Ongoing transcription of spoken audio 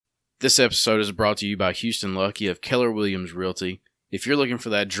This episode is brought to you by Houston Lucky of Keller Williams Realty. If you're looking for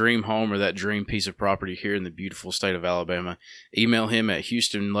that dream home or that dream piece of property here in the beautiful state of Alabama, email him at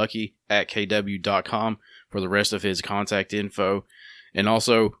houstonlucky@kw.com for the rest of his contact info. And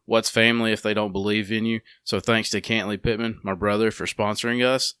also, what's family if they don't believe in you? So thanks to Cantley Pittman, my brother, for sponsoring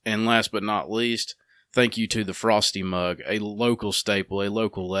us. And last but not least, thank you to the Frosty Mug, a local staple, a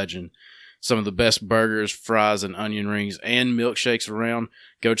local legend. Some of the best burgers, fries, and onion rings and milkshakes around.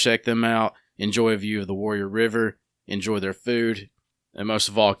 Go check them out. Enjoy a view of the Warrior River. Enjoy their food. And most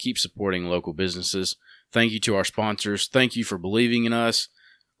of all, keep supporting local businesses. Thank you to our sponsors. Thank you for believing in us.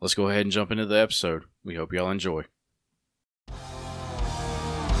 Let's go ahead and jump into the episode. We hope y'all enjoy.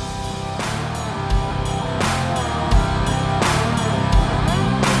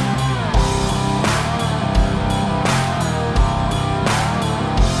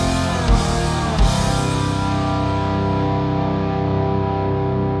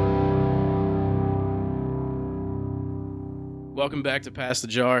 Welcome back to Pass the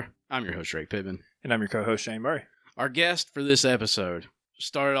Jar. I'm your host, Drake Pittman. And I'm your co-host, Shane Murray. Our guest for this episode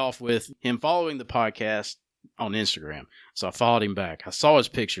started off with him following the podcast on Instagram. So I followed him back. I saw his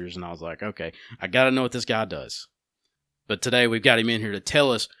pictures and I was like, okay, I got to know what this guy does. But today we've got him in here to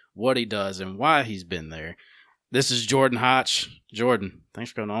tell us what he does and why he's been there. This is Jordan Hotch. Jordan, thanks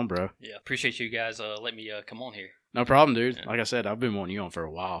for coming on, bro. Yeah, appreciate you guys letting me come on here. No problem, dude. Yeah. Like I said, I've been wanting you on for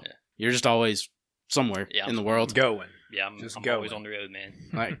a while. Yeah. You're just always somewhere in the world. Going. Yeah, I'm Just always going. on the road, man.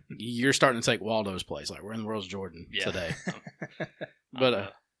 Like you're starting to take Waldo's place. Like, where in the world's Jordan today?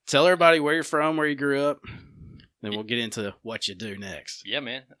 But tell everybody where you're from, where you grew up. Then we'll get into what you do next. Yeah,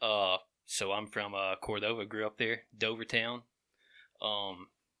 man. So I'm from Cordova. Grew up there, Dovertown.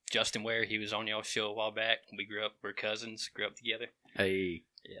 Justin Ware, he was on y'all's show a while back. We're cousins. Grew up together. Hey.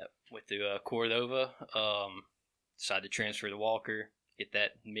 Yeah, went to Cordova. Decided to transfer to Walker, get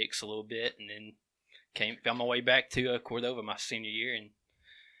that mix a little bit, and then found my way back to Cordova my senior year, and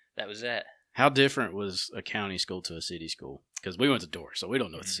that was that. How different was a county school to a city school? Because we went to Door, so we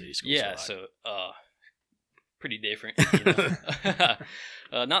don't know what the city school is like. So pretty different. You know?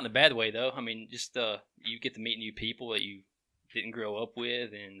 Not in a bad way, though. I mean, just you get to meet new people that you didn't grow up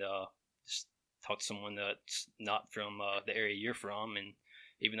with, and just talk to someone that's not from the area you're from, and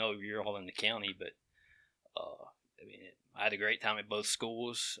even though you're all in the county, but I mean, I had a great time at both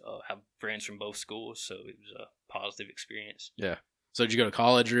schools. Have friends from both schools, so it was a positive experience. Yeah. So did you go to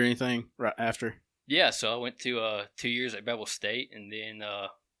college or anything right after? Yeah, so I went to 2 years at Bevel State, and then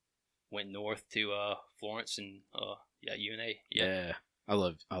went north to Florence and UNA. Yeah. I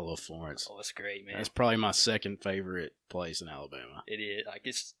love Florence. Oh, that's great, man. That's probably my second favorite place in Alabama. It is. Like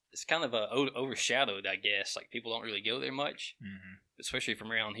it's kind of overshadowed, I guess. Like people don't really go there much, especially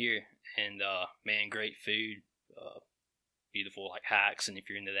from around here. And man, great food. Beautiful like hikes, and if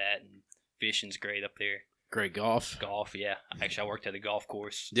you're into that, and fishing's great up there. Great golf. Golf, yeah. Actually, I worked at a golf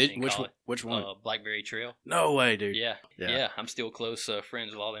course. Which one? Blackberry Trail. No way, dude. Yeah. I'm still close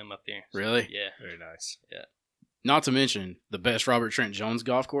friends with all them up there. So, really? Yeah. Very nice. Yeah. Not to mention, the best Robert Trent Jones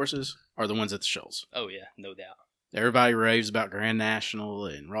golf courses are the ones at the Shoals. Oh yeah, no doubt. Everybody raves about Grand National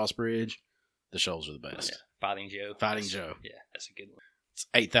and Ross Bridge. The Shoals are the best. Yeah. Fighting Joe. Joe. Yeah, that's a good one. It's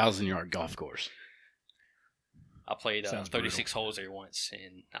 8,000-yard golf course. I played 36 brutal. holes there once,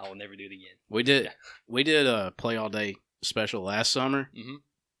 and I will never do it again. We did a play all day special last summer. Mm-hmm.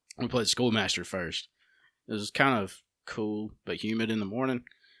 We played Schoolmaster first. It was kind of cool, but humid in the morning.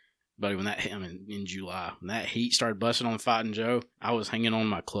 But when in July, when that heat started busting on Fighting Joe, I was hanging on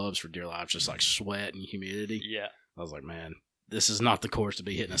my clubs for dear life, just like sweat and humidity. Yeah. I was like, man, this is not the course to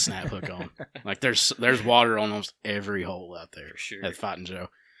be hitting a snap hook on. Like there's water on almost every hole out there For sure. at Fighting Joe.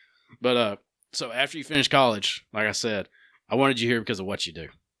 But so after you finish college, like I said, I wanted you here because of what you do.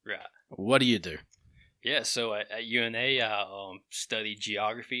 Right. What do you do? Yeah, so at UNA, I studied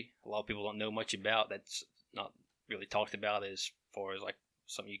geography. A lot of people don't know much about. That's not really talked about as far as like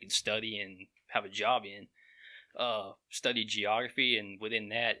something you can study and have a job in. Studied geography, and within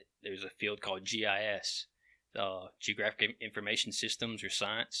that, there's a field called GIS, Geographic Information Systems or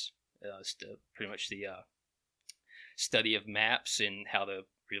Science. It's pretty much the study of maps and how to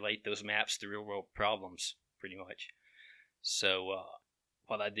relate those maps to real world problems, pretty much. So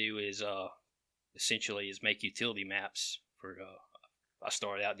what I do is essentially is make utility maps for. I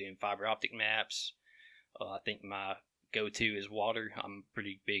started out doing fiber optic maps. I think my go-to is water. I'm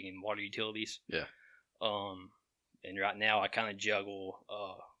pretty big in water utilities. Yeah. And right now I kind of juggle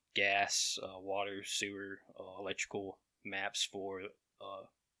gas, water, sewer, electrical maps for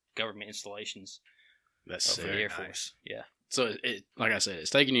government installations. That's for the Air Force. Yeah. So it, like I said, it's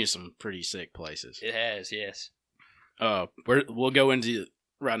taking you to some pretty sick places. It has, yes. We'll go into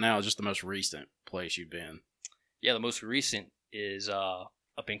right now is just the most recent place you've been? Yeah, the most recent is up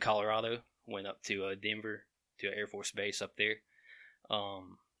in Colorado. Went up to Denver to an Air Force base up there.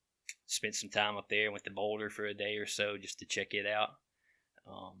 Spent some time up there. Went to Boulder for a day or so just to check it out.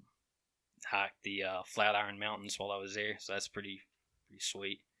 Hiked the Flatiron Mountains while I was there, so that's pretty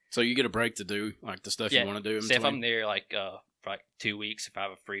sweet. So you get a break to do like the stuff you want to do in say if between? I'm there for like 2 weeks, if I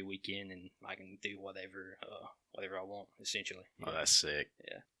have a free weekend, and I can do whatever I want, essentially. Oh, that's sick.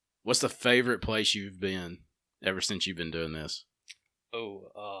 Yeah. What's the favorite place you've been ever since you've been doing this?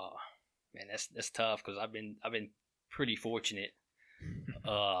 Oh, man, that's tough because I've been pretty fortunate.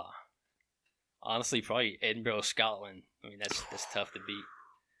 Honestly, probably Edinburgh, Scotland. I mean, that's tough to beat.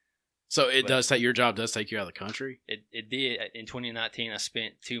 So your job does take you out of the country? It did. In 2019, I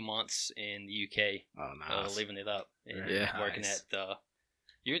spent 2 months in the UK. Oh, nice. Living it up and working nice. at.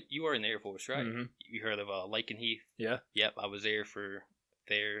 You were in the Air Force, right? Mm-hmm. You heard of Lakenheath? Yeah. Yep, I was there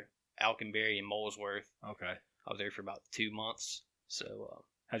Alconbury and Molesworth. Okay. I was there for about 2 months. So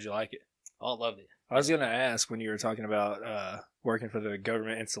how'd you like it? I loved it. I was gonna ask when you were talking about working for the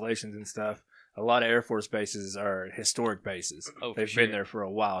government installations and stuff. A lot of Air Force bases are historic bases. Oh, they've sure. been there for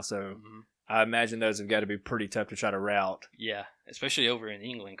a while, so I imagine those have got to be pretty tough to try to route. Yeah, especially over in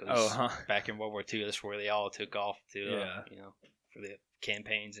England because back in World War II, that's where they all took off to, for the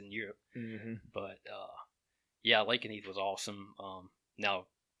campaigns in Europe. Mm-hmm. But Lakenheath was awesome. Now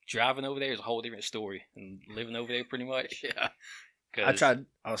driving over there is a whole different story, and living over there pretty much. Yeah. I tried.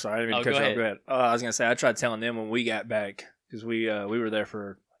 Oh, sorry, I didn't mean to cut you off. Go ahead. I was gonna say I tried telling them when we got back because we were there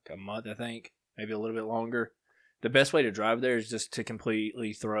for like a month, I think, maybe a little bit longer. The best way to drive there is just to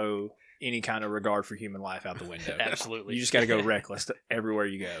completely throw any kind of regard for human life out the window. Absolutely, you just got to go reckless everywhere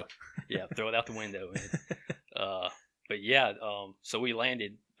you go. Yeah, throw it out the window. But yeah, so we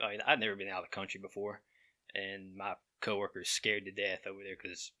landed. I mean, I'd never been out of the country before, and my coworkers scared to death over there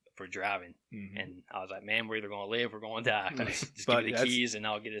for driving, and I was like, "Man, we're either going to live or going to die. Just give me the keys, and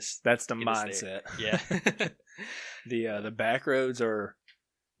I'll get us." That's the mindset. Yeah. The back roads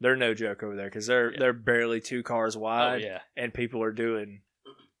they're no joke over there because they're barely 2 cars wide, and people are doing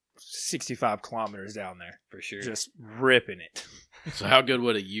 65 kilometers down there for sure, just ripping it. So, how good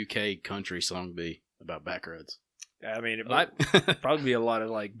would a UK country song be about back roads? I mean, it might probably be a lot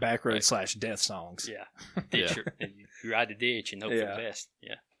of like back road / death songs. Yeah, you ride the ditch and hope for the best.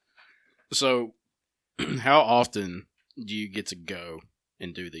 Yeah. So, how often do you get to go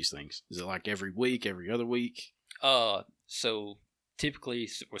and do these things? Is it like every week, every other week? So typically,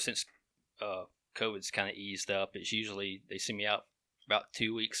 since COVID's kind of eased up, it's usually they send me out about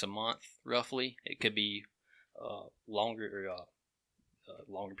 2 weeks a month, roughly. It could be longer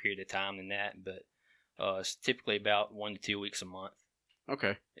period of time than that, but it's typically about 1 to 2 weeks a month.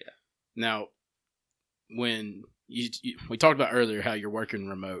 Okay. Yeah. Now, when we talked about earlier how you're working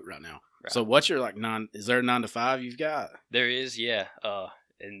remote right now. Right. So what's your is there a 9 to 5 you've got? There is, yeah.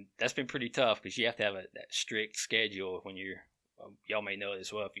 And that's been pretty tough because you have to have that strict schedule when you're, y'all may know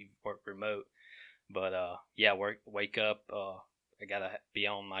this well if you work remote. But wake up, I got to be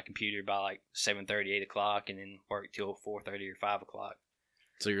on my computer by like 7:30, 8 o'clock, and then work till 4:30 or 5 o'clock.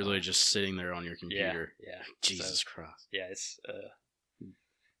 So you're really just sitting there on your computer. Yeah. Jesus Christ. Yeah, it's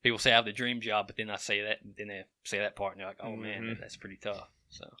people say I have the dream job, but then they say that part, and they're like, "Oh man, that's pretty tough."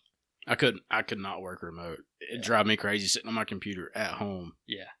 So I could not work remote. It'd drive me crazy sitting on my computer at home.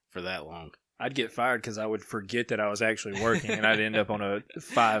 Yeah, for that long. I'd get fired because I would forget that I was actually working, and I'd end up on a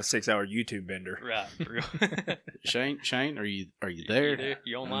 5-6 hour YouTube bender. Right. For real. Shane, are you there?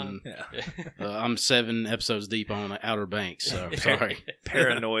 You online? Yeah. I'm 7 episodes deep on Outer Banks, so sorry.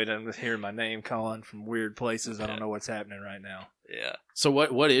 Paranoid. I'm hearing my name calling from weird places. I don't know what's happening right now. Yeah. So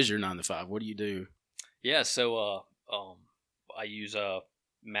what is your 9 to 5? What do you do? Yeah. So I use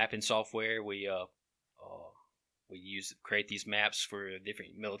mapping software. We create these maps for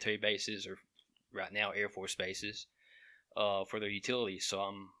different military bases or right now Air Force bases for their utilities. So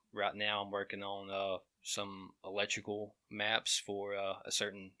I'm working on some electrical maps for a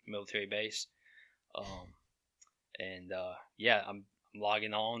certain military base. I'm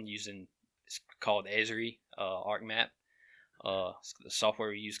logging on using, it's called Esri ArcMap. The software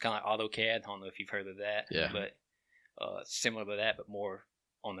we use kind of like AutoCAD. I don't know if you've heard of that. Yeah. But similar to that, but more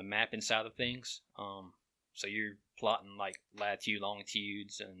on the mapping side of things. So you're plotting like latitude,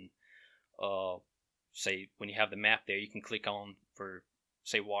 longitudes, and say when you have the map there, you can click on for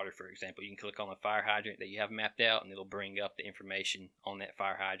say water, for example. You can click on a fire hydrant that you have mapped out, and it'll bring up the information on that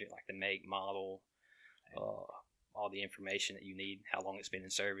fire hydrant, like the make, model, all the information that you need, how long it's been in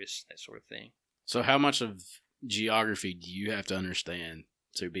service, that sort of thing. So how much of geography do you have to understand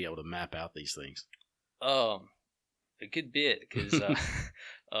to be able to map out these things? a good bit because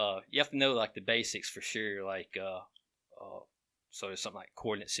you have to know like the basics for sure. Like so there's something like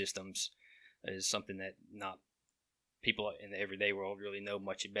coordinate systems is something that not people in the everyday world really know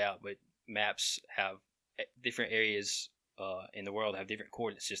much about, but maps have different areas in the world have different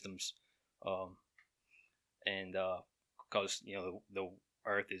coordinate systems, and because the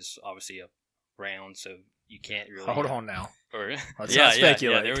Earth is obviously a round, so you can't really hold on now. Or let's not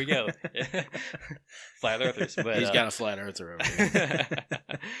speculate. Yeah, there we go. Flat earthers, but he's got a flat earther over here.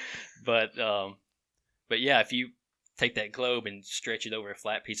 but yeah, if you take that globe and stretch it over a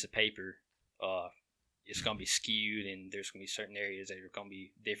flat piece of paper, it's going to be skewed, and there's going to be certain areas that are going to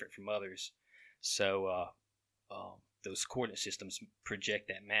be different from others. So those coordinate systems project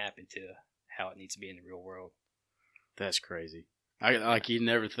that map into how it needs to be in the real world. That's crazy. You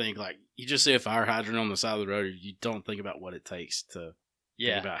never think, like, you just see a fire hydrant on the side of the road, you don't think about what it takes to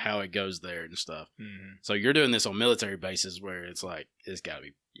think about how it goes there and stuff. Mm-hmm. So you're doing this on military bases where it's like, it's got to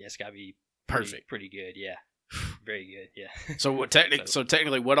be perfect. Pretty good, yeah. Very good, yeah. So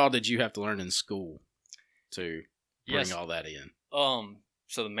technically, what all did you have to learn in school to bring all that in?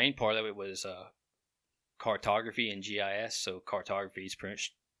 So the main part of it was cartography and GIS. So cartography is pretty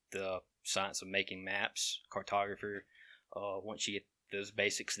much the science of making maps. Cartographer, once you get those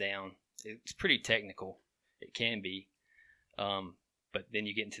basics down, it's pretty technical. It can be, but then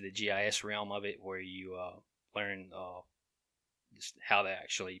you get into the GIS realm of it, where you learn just how to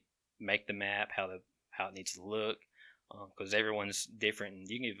actually make the map, how it needs to look, because everyone's different. And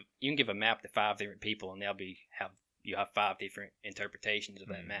you can give a map to 5 different people, and you have 5 different interpretations of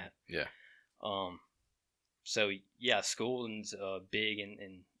that map. Yeah. So yeah, schooling's big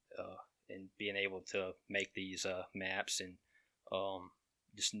in being able to make these maps, and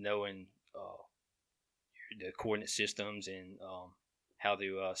just knowing the coordinate systems and how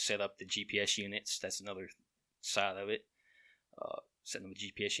to set up the GPS units. That's another side of it. Setting up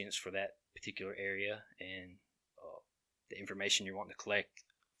the GPS units for that particular area, and the information you're wanting to collect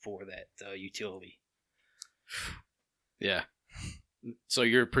for that utility. Yeah. So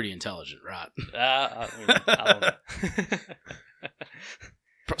you're pretty intelligent, right? I don't know.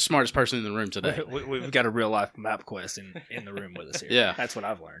 Smartest person in the room today. We've got a real life MapQuest in the room with us here. Yeah. That's what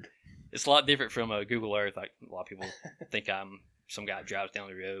I've learned. It's a lot different from Google Earth. Like, a lot of people think I'm some guy that drives down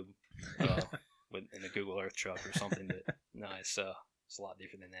the road in a Google Earth truck or something, but no, it's a lot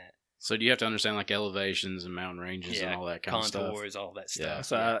different than that. So do you have to understand like elevations and mountain ranges and all that kind of stuff? Contours, all that stuff. Yeah.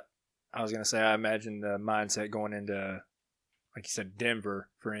 So I was going to say, I imagine the mindset going into, like you said, Denver,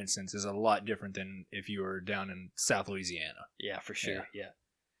 for instance, is a lot different than if you were down in South Louisiana. Yeah, for sure. Yeah.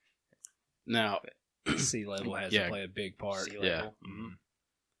 Now, sea level has to play a big part. Sea level. Yeah. Mm-hmm.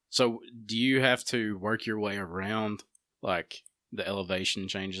 So do you have to work your way around like the elevation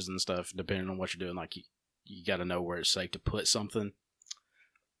changes and stuff, depending on what you're doing? Like you got to know where it's safe to put something.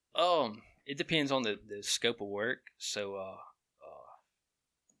 It depends on the scope of work. So a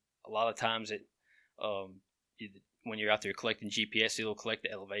lot of times when you're out there collecting GPS, it'll collect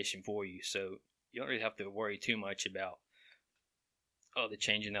the elevation for you. So you don't really have to worry too much about the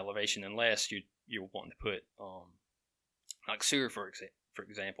change in elevation, unless you're wanting to put like sewer, for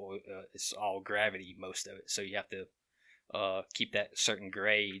example, it's all gravity, most of it. So you have to keep that certain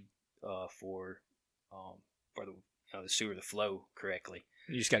grade for the sewer to flow correctly.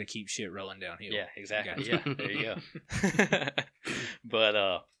 You just got to keep shit rolling downhill. Yeah, exactly. Yeah, there you go.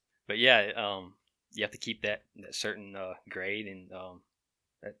 but yeah, you have to keep that certain grade, and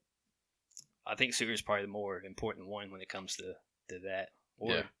I think sewer is probably the more important one when it comes to that,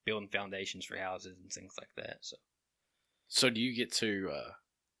 or building foundations for houses and things like that. So do you get to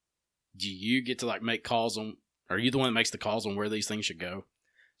like make calls on? Are you the one that makes the calls on where these things should go?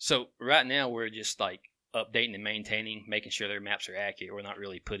 So right now we're just like updating and maintaining, making sure their maps are accurate. We're not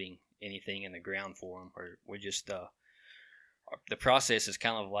really putting anything in the ground for them, or we're just the process is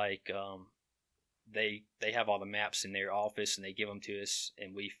kind of like they have all the maps in their office, and they give them to us,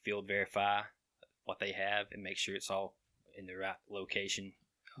 and we field verify what they have and make sure it's all in the right location,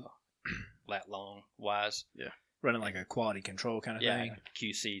 lat long wise. Yeah, running like a quality control kind of thing.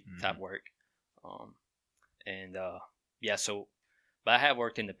 QC type work. So. But I have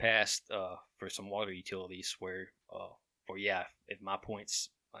worked in the past for some water utilities where, if my point's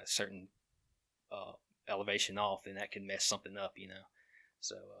a certain elevation off, then that can mess something up,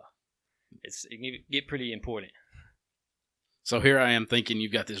 So it can get pretty important. So here I am thinking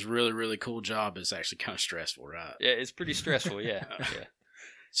you've got this really, really cool job. It's actually kind of stressful, right? Yeah, it's pretty stressful, yeah.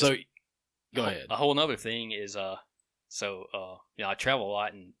 So go ahead. A whole other thing is, I travel a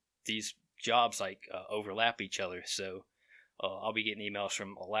lot, and these jobs overlap each other, so I'll be getting emails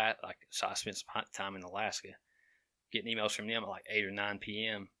from Alaska. So I spent some time in Alaska, getting emails from them at like 8 or 9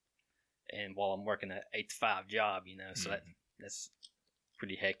 p.m. and while I'm working an 8 to 5 job, so that's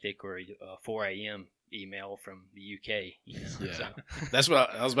pretty hectic. Or a 4 a.m. email from the UK, Yeah, so. That's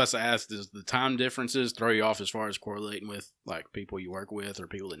what I was about to ask. Does the time differences throw you off as far as correlating with like people you work with or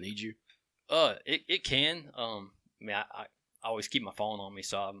people that need you? It can. I always keep my phone on me,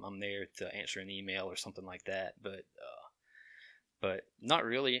 so I'm there to answer an email or something like that. But not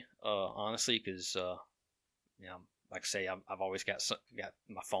really, honestly, because like I say, I've always got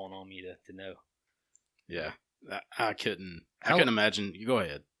my phone on me to know. Yeah, I couldn't imagine. You go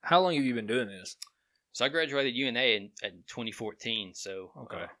ahead. How long have you been doing this? So I graduated UNA in 2014. So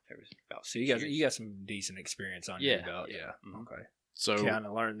okay, it was about so you got some decent experience on your belt. Yeah. Mm-hmm. Okay. So kind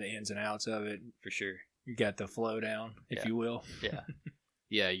of learn the ins and outs of it for sure. You got the flow down, if you will. Yeah.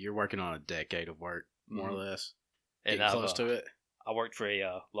 Yeah, you're working on a decade of work, more or less. And close to it. I worked for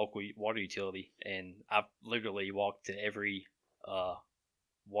a local water utility, and I've literally walked to every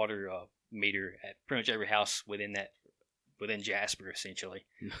water meter at pretty much every house within Jasper, essentially.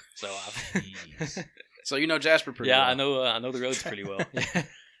 So So you know Jasper pretty well. I know the roads pretty well.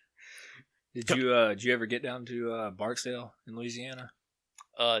 Did you ever get down to Barksdale in Louisiana?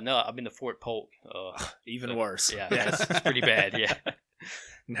 No, I've been to Fort Polk. Even worse. Yeah, it's pretty bad. Yeah.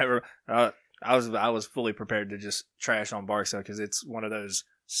 Never. I was fully prepared to just trash on Barksdale because it's one of those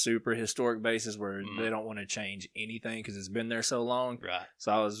super historic bases where they don't want to change anything because it's been there so long. Right.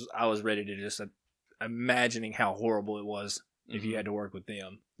 So I was ready to just imagining how horrible it was if you had to work with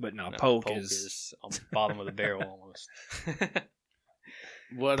them. But no, Polk is on the bottom of the barrel almost.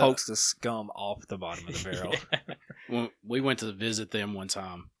 Polk's the scum off the bottom of the barrel. When we went to visit them one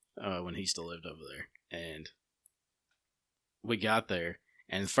time when he still lived over there, and we got there,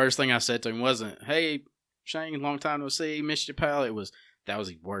 and the first thing I said to him wasn't, "Hey, Shane, long time no see, missed you, pal." That was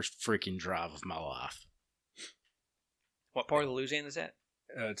the worst freaking drive of my life. What part of Louisiana is that?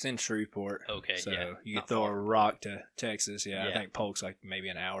 It's in Shreveport. Okay, so yeah. you can throw a rock to Texas. Yeah, I think Polk's like maybe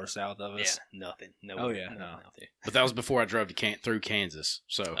an hour south of us. Yeah, nothing. No. Oh yeah, no. Out there. But that was before I drove through Kansas.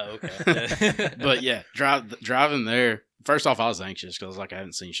 So. Oh, okay. But yeah, driving there. First off, I was anxious because I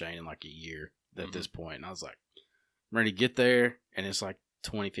haven't seen Shane in like a year at this point, and I was like, I'm ready to get there, and it's like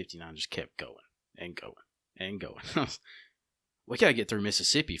 2059 just kept going and going and going. We gotta get through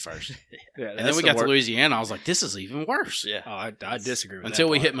Mississippi first. Yeah, and then we got to Louisiana. I was like, this is even worse. Yeah. Oh, I disagree with until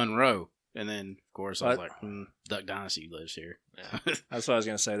that we part. hit Monroe. And then, of course, I was like, Duck Dynasty lives here. Yeah. That's what I was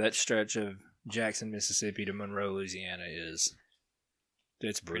going to say. That stretch of Jackson, Mississippi to Monroe, Louisiana it's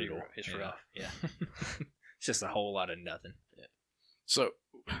brutal. It's rough. Yeah. It's just a whole lot of nothing. Yeah. So,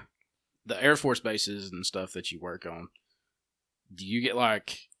 the Air Force bases and stuff that you work on, do you get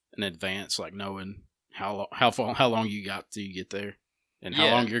like an advance, like knowing how long you got till you get there, and how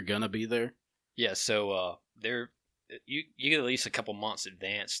long you're gonna be there? Yeah, so you get at least a couple months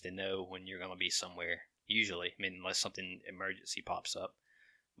advance to know when you're gonna be somewhere. Usually, I mean, unless something emergency pops up,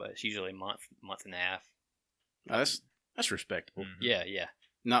 but it's usually a month and a half. That's respectable. Mm-hmm. Yeah.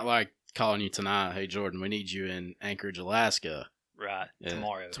 Not like calling you tonight. Hey Jordan, we need you in Anchorage, Alaska. Right.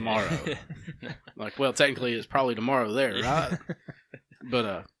 Tomorrow. Like, well, technically it's probably tomorrow there, right?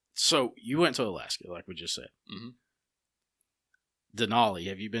 But so you went to Alaska, like we just said. Mm-hmm. Denali.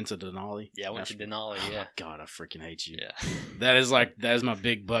 Have you been to Denali? Yeah, I went to Denali. Yeah. Oh, God, I freaking hate you. Yeah. That is my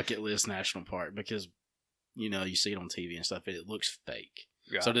big bucket list national park because you see it on TV and stuff. It looks fake.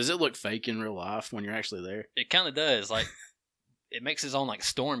 Right. So does it look fake in real life when you're actually there? It kind of does. Like, it makes its own like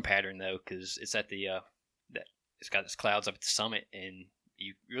storm pattern though, because it's at the it's got its clouds up at the summit, and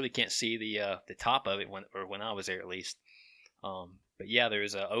you really can't see the top of it when I was there at least. But yeah, there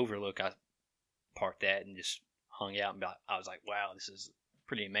was an overlook. I parked at and just hung out, and I was like, wow, this is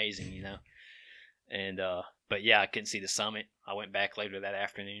pretty amazing, And but yeah, I couldn't see the summit. I went back later that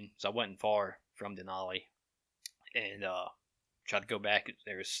afternoon, so I wasn't far from Denali, and tried to go back.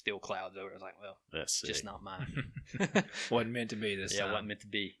 There was still clouds over. I was like, well, that's just not mine. Wasn't meant to be this time. Yeah, wasn't meant to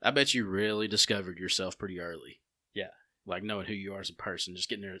be. I bet you really discovered yourself pretty early. Yeah. Like knowing who you are as a person, just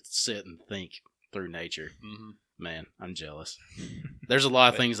getting there to sit and think through nature. Mm-hmm. Man, I'm jealous. There's a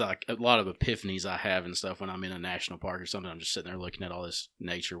lot of things, like a lot of epiphanies I have and stuff when I'm in a national park or something. I'm just sitting there looking at all this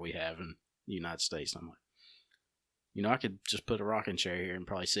nature we have in the United States. And I'm like, I could just put a rocking chair here and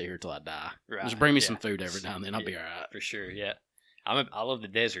probably sit here till I die. Right. Just bring me some food every now and then. I'll be all right. For sure, yeah. I love the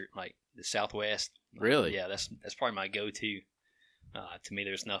desert, like the Southwest. Really? Yeah, that's probably my go-to. To me,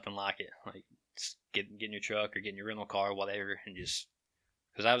 there's nothing like it. Like just getting your truck or getting your rental car or whatever, and just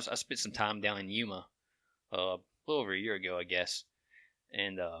because I spent some time down in Yuma, a little over a year ago, I guess,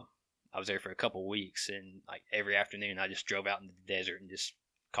 and I was there for a couple weeks, and like every afternoon I just drove out into the desert and just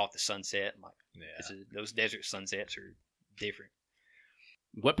caught the sunset. I'm like, those desert sunsets are different.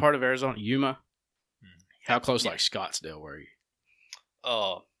 What part of Arizona? Yuma? How close, like Scottsdale, were you?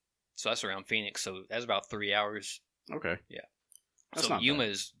 So that's around Phoenix. So that's about 3 hours. Okay. Yeah. That's so not Yuma bad.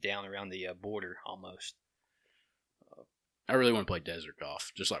 is down around the border almost. I really want to play desert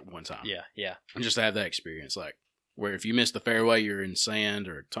golf just like one time. Yeah. And just to have that experience, like where if you miss the fairway, you're in sand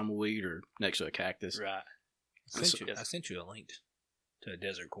or tumbleweed or next to a cactus. Right. I sent you a link to a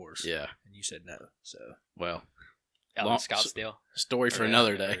desert course. Yeah. And you said no. So well, Out in Scottsdale. Story for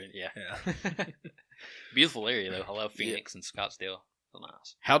another day. Yeah. Beautiful area though. I love Phoenix and Scottsdale. So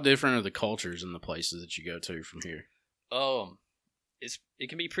nice. How different are the cultures in the places that you go to from here? It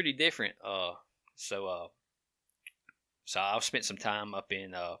can be pretty different. So I've spent some time up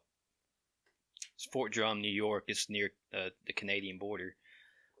in Fort Drum, New York. It's near the Canadian border.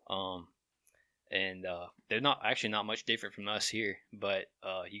 And they're not much different from us here. But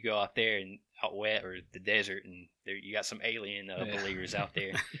you go out there and out west or the desert, and you got some alien believers out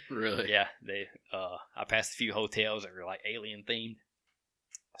there. Really? Yeah. I passed a few hotels that were like alien themed.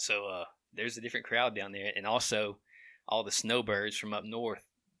 So there's a different crowd down there, and also all the snowbirds from up north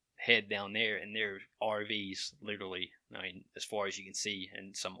head down there, and they're RVs, literally. I mean, as far as you can see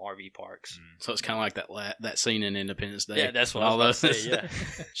in some RV parks. So it's kind of like that scene in Independence Day. Yeah, that's what I was about to say. Yeah.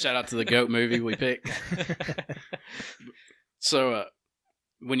 Shout out to the GOAT movie we picked. So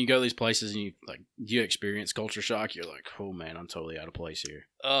when you go to these places and you experience culture shock, you're like, oh man, I'm totally out of place here.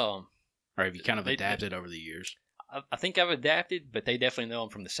 Or have you kind of adapted over the years? I think I've adapted, but they definitely know I'm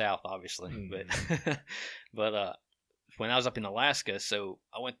from the South, obviously. But when I was up in Alaska, so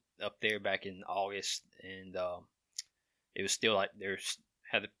I went up there back in August, and it was still like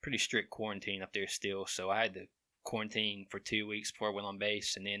had a pretty strict quarantine up there still. So I had to quarantine for 2 weeks before I went on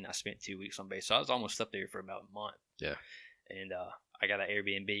base, and then I spent 2 weeks on base. So I was almost up there for about a month. Yeah. And I got an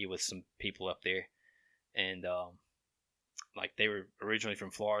Airbnb with some people up there, and like they were originally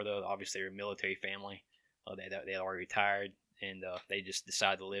from Florida. Obviously, they were a military family. They had already retired, and they just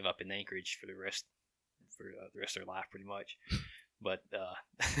decided to live up in Anchorage for the rest of their life, pretty much. But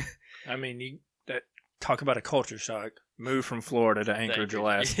I mean, talk about a culture shock. Move from Florida to Anchorage,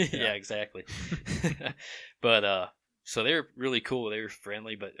 Alaska. Yeah, exactly. But so they were really cool. They were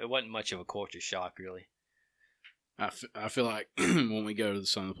friendly, but it wasn't much of a culture shock, really. I feel like when we go to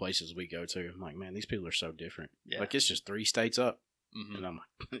some of the places we go to, I'm like, man, these people are so different. Yeah. Like, it's just 3 states up. Mm-hmm. And I'm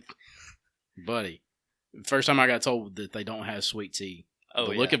like, buddy, first time I got told that they don't have sweet tea, the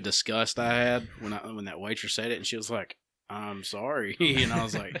look of disgust I had when that waitress said it, and she was like, I'm sorry. And I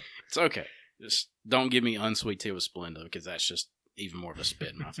was like, it's okay. Just don't give me unsweet tea with Splenda, because that's just even more of a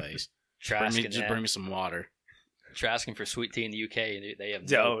spit in my face. Bring me some water. Try asking for sweet tea in the UK, and they have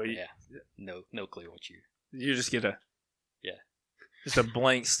no clue what you just get just a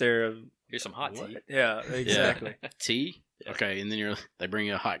blank stare of here's some hot tea. Yeah, exactly. Tea? Yeah. Okay, and then they bring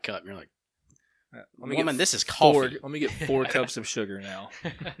you a hot cup, and you're like, woman, this is coffee. Let me get 4 cups of sugar now.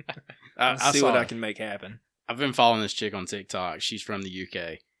 I see what I can make happen. I've been following this chick on TikTok. She's from the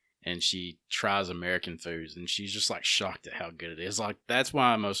UK, and she tries American foods, and she's just like shocked at how good it is. Like, that's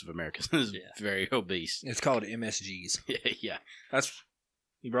why most of Americans is very obese. It's called MSGs. Yeah.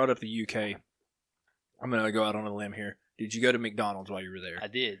 You brought up the UK. I'm going to go out on a limb here. Did you go to McDonald's while you were there? I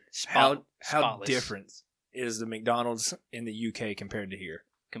did. How Spotless. different is the McDonald's in the UK compared to here?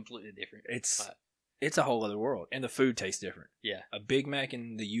 Completely different. It's a whole other world, and the food tastes different. Yeah. A Big Mac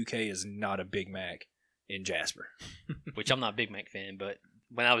in the UK is not a Big Mac in Jasper. Which I'm not a Big Mac fan, but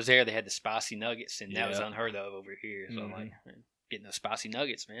when I was there, they had the spicy nuggets, and that was unheard of over here. So I'm like, getting those spicy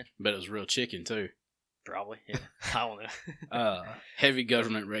nuggets, man. But it was real chicken, too. Probably, yeah. I don't know. Heavy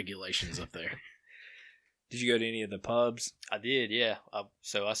government regulations up there. Did you go to any of the pubs? I did, yeah.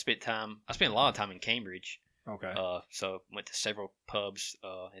 So I spent a lot of time in Cambridge. Okay. So went to several pubs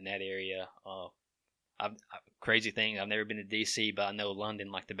in that area. Crazy thing, I've never been to DC, but I know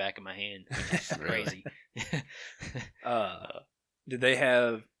London like the back of my hand, which is crazy. Did they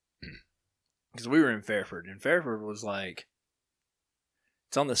have? Because we were in Fairford, and Fairford was like,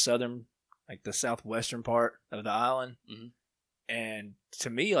 it's on the southern, like the southwestern part of the island. Mm-hmm. And to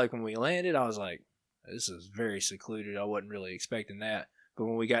me, like when we landed, I was like, this is very secluded. I wasn't really expecting that. But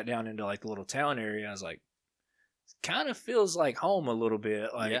when we got down into like the little town area, I was like, it kind of feels like home a little bit.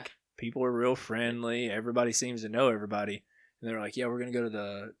 Like people are real friendly. Everybody seems to know everybody. And they're like, yeah, we're going to go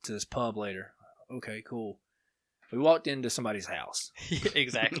to this pub later. Okay, cool. We walked into somebody's house.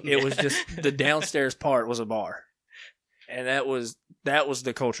 Exactly. It was just the downstairs part was a bar. And that was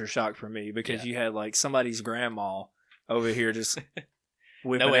the culture shock for me, because you had like somebody's grandma over here just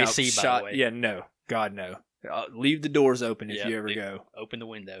whipping no out AC, by the way. Yeah, no. God, no. Leave the doors open if you ever go. Open the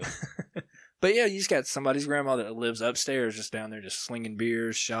window. But yeah, you just got somebody's grandma that lives upstairs, just down there, just slinging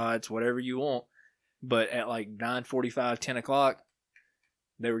beers, shots, whatever you want. But at like 9:45, 10 o'clock,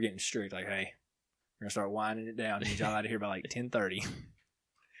 they were getting strict. Like, hey, we're gonna start winding it down. Need y'all out of here by like 10:30.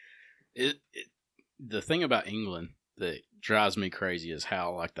 The thing about England that drives me crazy is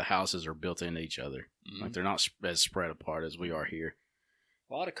how like the houses are built into each other. Mm-hmm. Like they're not as spread apart as we are here.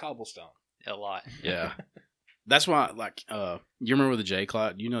 A lot of cobblestone. A lot. Yeah. That's why, like, you remember the J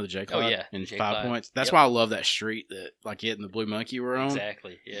Cloud? You know the J Cloud? Oh, yeah. In 5 Points? That's why I love that street that, like, it and the Blue Monkey were on.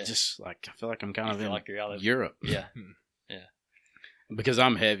 Exactly, yeah. Just, like, I feel like I'm kind of in like you're out of Europe. Yeah. Yeah. Because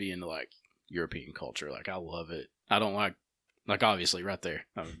I'm heavy into, like, European culture. Like, I love it. I don't like, obviously, right there.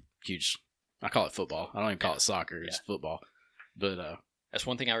 I'm huge. I call it football. I don't even call it soccer. It's football. But, that's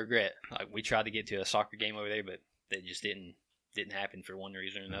one thing I regret. Like, we tried to get to a soccer game over there, but they just didn't happen for one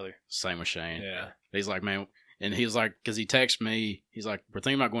reason or another. Same with Shane. Yeah. He's like, man, and he's like, because he texted me, he's like, we're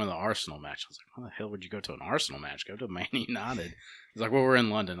thinking about going to the Arsenal match. I was like, why the hell would you go to an Arsenal match? Go to Man United. He's like, well, we're in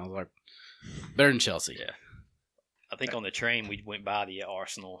London. I was like, better than Chelsea. Yeah. I think on the train we went by the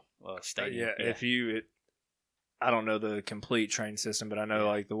Arsenal stadium. I don't know the complete train system, but I know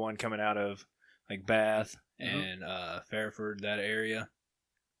like the one coming out of like Bath and Fairford, that area.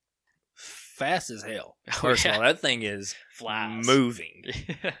 Fast as hell. First of all, that thing is moving.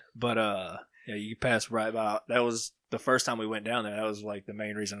 But yeah, you pass right by. That was the first time we went down there. That was like the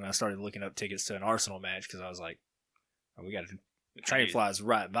main reason I started looking up tickets to an Arsenal match, because I was like, oh, the train flies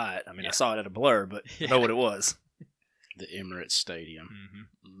right by it. I mean, I saw it at a blur, but I know what it was. The Emirates Stadium.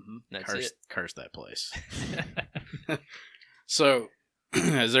 That's Curse that place. So,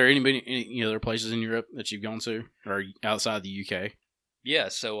 is there any other places in Europe that you've gone to, or outside the UK? Yeah,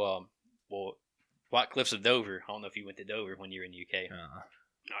 so White Cliffs of Dover. I don't know if you went to Dover when you were in the UK.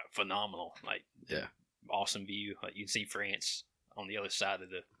 Phenomenal, like awesome view. Like you can see France on the other side of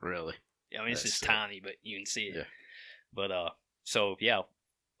the. Really? Yeah, I mean it's just tiny, but you can see it. Yeah. But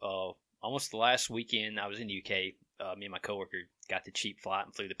almost the last weekend I was in the UK. Me and my coworker got the cheap flight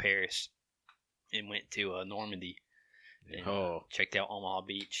and flew to Paris, and went to Normandy. And, checked out Omaha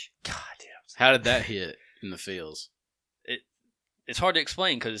Beach. God damn! How did that hit in the feels? It's hard to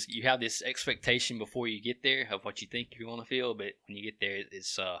explain because you have this expectation before you get there of what you think you're going to feel, but when you get there,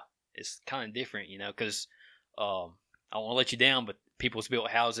 it's kind of different, because I don't want to let you down, but people's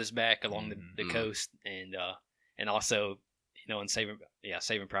built houses back along the coast, and also in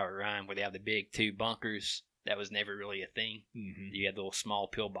Saving Private Ryan, where they have the big 2 bunkers. That was never really a thing. You had little small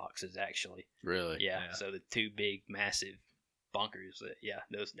pillboxes actually. Really? Yeah. So the 2 big massive bunkers.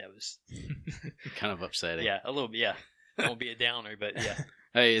 That was kind of upsetting. Yeah, a little bit. Yeah. Don't be a downer, but yeah.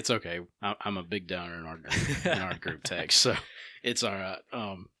 Hey, it's okay. I'm a big downer in our group text, so it's all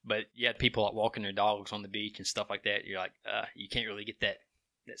right. But you had people like walking their dogs on the beach and stuff like that. You're like, you can't really get that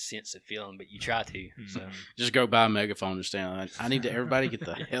sense of feeling, but you try to. So just go buy a megaphone and stand. I need everybody get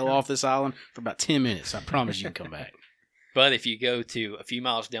the hell off this island for about 10 minutes. I promise you can come back. But if you go to a few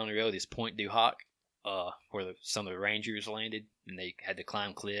miles down the road, is Point du Hoc, where some of the Rangers landed, and they had to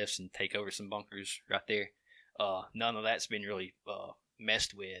climb cliffs and take over some bunkers right there. None of that's been really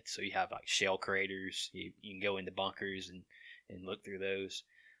messed with. So you have like shell craters. You can go into bunkers and look through those.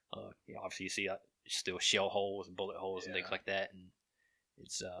 Obviously you see still shell holes and bullet holes and things like that, and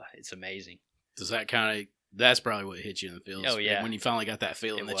it's amazing. Does that that's probably what hit you in the feels? Oh yeah, when you finally got that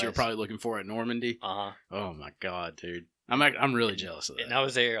feeling that you were probably looking for at Normandy. Oh my god, dude, I'm really jealous of that. And I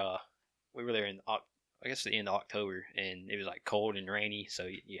was there. We were there in I guess the end of October, and it was like cold and rainy, so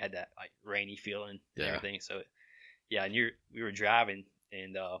you had that like rainy feeling and everything. So, and we were driving,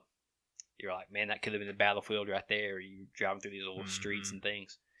 and you're like, man, that could have been the battlefield right there. Or you driving through these little streets and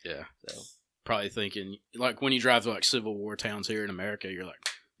things. Yeah. So probably thinking like when you drive to like Civil War towns here in America, you're like,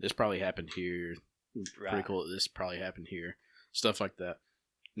 this probably happened here. Right. Pretty cool that this probably happened here. Stuff like that.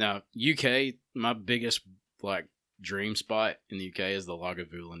 Now UK, my biggest like dream spot in the UK is the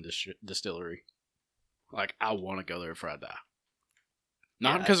Lagavulin distillery. Like, I want to go there before I die.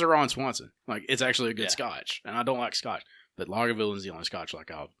 Not because they're on Swanson. Like, it's actually a good scotch. And I don't like scotch. But Lagavulin's the only scotch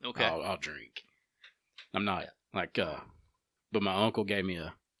like I'll drink. I'm not like, but my uncle gave me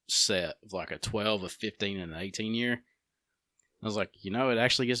a set of like a 12, a 15, and an 18 year. I was like, it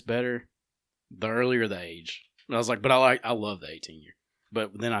actually gets better the earlier the age. And I was like, but I love the 18 year.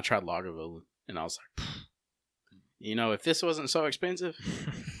 But then I tried Lagavulin, and I was like, if this wasn't so expensive,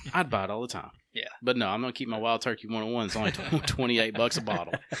 I'd buy it all the time. Yeah. But no, I'm going to keep my Wild Turkey 101. It's only $28 a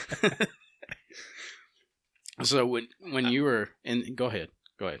bottle. So when you were in, go ahead.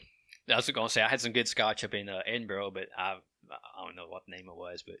 I was going to say, I had some good scotch up in Edinburgh, but I don't know what the name it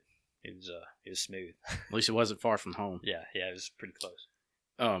was, but It was smooth. At least it wasn't far from home. Yeah, it was pretty close.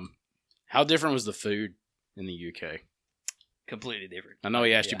 How different was the food in the UK? Completely different. I know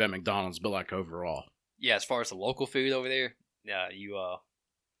he asked you about McDonald's, but like overall. Yeah, as far as the local food over there,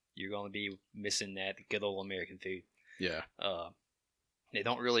 you're going to be missing that good old American food. Yeah. They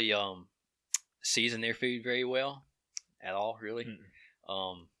don't really season their food very well at all, really.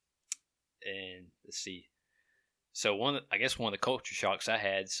 And let's see. So one of the culture shocks I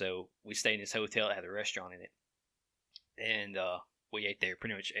had. So we stayed in this hotel that had a restaurant in it, and we ate there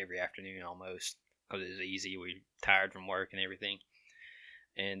pretty much every afternoon almost because it was easy. We were tired from work and everything,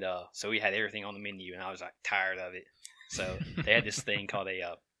 and so we had everything on the menu, and I was like tired of it. So they had this thing called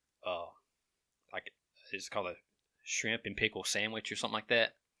it's called a shrimp and pickle sandwich or something like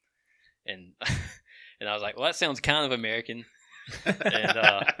that, and and I was like, well, that sounds kind of American, and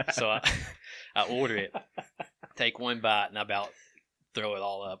so I order it. Take one bite and I about throw it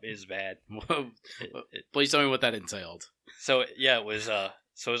all up. It's bad. Please tell me what that entailed. So yeah, it was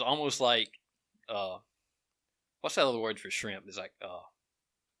almost like what's that other word for shrimp? It's like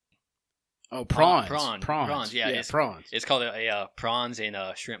prawns. Prawns. Yeah, prawns. It's called a prawns and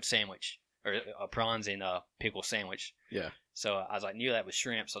shrimp sandwich, or a prawns and pickle sandwich. Yeah. So I was like, knew that was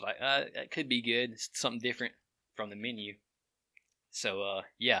shrimp. So I was like, that could be good. It's something different from the menu. So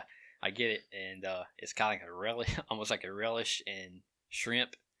yeah. I get it, and it's kind of like a relish, almost like a relish and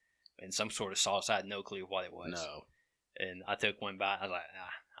shrimp and some sort of sauce. I had no clue what it was. No. And I took one bite. I was like,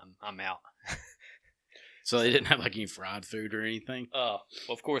 I'm out. So they didn't have like any fried food or anything? Well,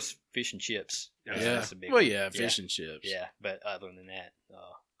 of course, fish and chips. Yeah. That's a big one. Yeah, fish and chips. Yeah, but other than that,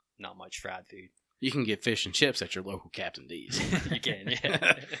 not much fried food. You can get fish and chips at your local Captain D's. You can,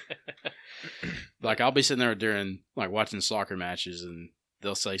 yeah. Like I'll be sitting there during like watching soccer matches and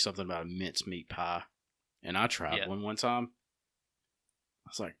they'll say something about a mincemeat pie. And I tried one time. I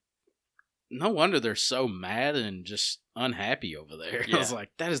was like, no wonder they're so mad and just unhappy over there. Yeah. I was like,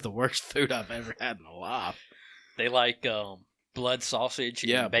 that is the worst food I've ever had in my life. They like blood sausage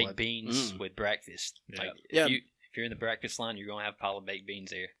and baked beans with breakfast. Yeah. Like, if you're in the breakfast line, you're going to have a pile of baked beans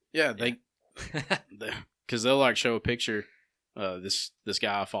there. Yeah, because they'll like show a picture. This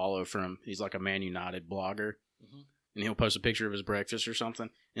guy I follow he's like a Man United blogger. Mm-hmm. And he'll post a picture of his breakfast or something.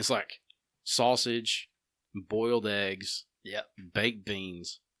 It's like sausage, boiled eggs, baked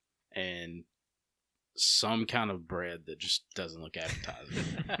beans, and some kind of bread that just doesn't look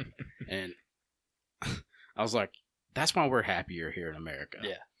appetizing. And I was like, that's why we're happier here in America.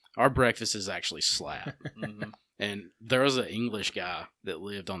 Yeah. Our breakfast is actually slap. Mm-hmm. And there was an English guy that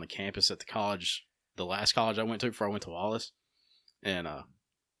lived on the campus at the last college I went to before I went to Wallace. And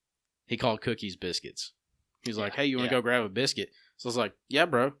he called cookies biscuits. He's like, hey, you want to go grab a biscuit? So I was like, yeah,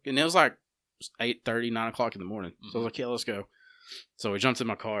 bro. And it was like 8:30, 9 o'clock in the morning. So I was like, yeah, let's go. So we jumped in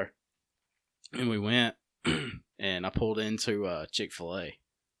my car and we went and I pulled into Chick-fil-A.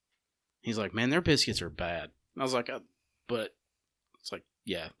 He's like, man, their biscuits are bad. And I was like, but it's like,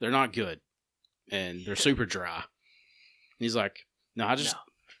 yeah, they're not good. And they're super dry. And he's like, no.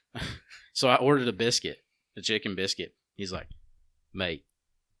 So I ordered a biscuit, a chicken biscuit. He's like, mate,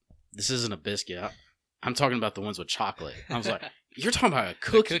 this isn't a biscuit. I'm talking about the ones with chocolate. I was like, you're talking about a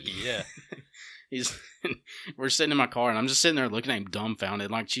cookie. Yeah. We're sitting in my car, and I'm just sitting there looking at him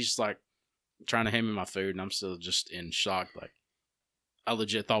dumbfounded. Like, she's like trying to hand me my food, and I'm still just in shock. Like, I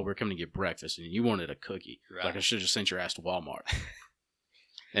legit thought we were coming to get breakfast, and you wanted a cookie. Right. Like, I should have just sent your ass to Walmart.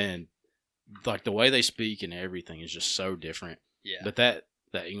 And, like, the way they speak and everything is just so different. Yeah. But that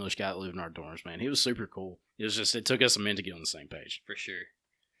English guy that lived in our dorms, man, he was super cool. It took us a minute to get on the same page. For sure.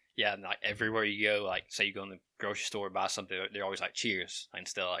 Yeah, and like everywhere you go, like say you go in the grocery store buy something, they're always like cheers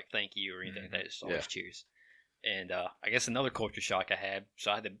instead of like thank you or anything like that. It's always cheers. And I guess another culture shock I had,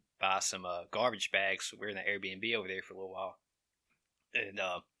 so I had to buy some garbage bags. We were in the Airbnb over there for a little while, and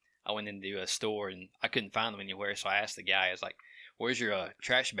I went into a store and I couldn't find them anywhere. So I asked the guy, I was like, "Where's your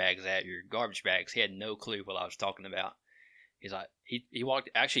trash bags at? Your garbage bags?" He had no clue what I was talking about. He's like, he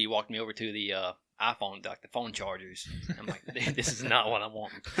walked me over to the iPhone, like the phone chargers. I'm like, this is not what I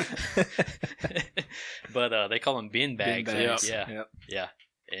want. But they call them bin bags. Bin bags. Yeah.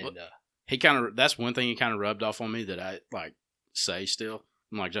 And that's one thing he kind of rubbed off on me that I like say still.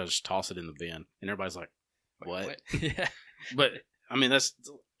 I'm like, just toss it in the bin, and everybody's like, what? Yeah. But I mean, it's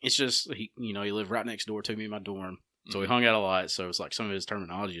just he lived right next door to me in my dorm, so we hung out a lot. So it's like some of his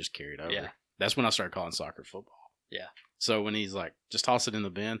terminology just carried over. Yeah. That's when I started calling soccer football. Yeah. So when he's like, just toss it in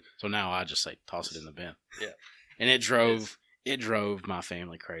the bin. So now I just say, toss it in the bin. Yeah. And it drove my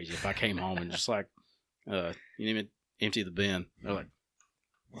family crazy. If I came home and just like, you need me to empty the bin. They're like,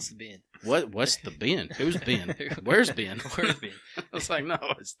 What's the bin? What's the bin? Who's bin? Where's bin? Where's bin? I was like, no,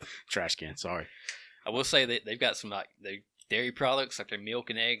 it's trash can. Sorry. I will say that they've got some like their dairy products, like their milk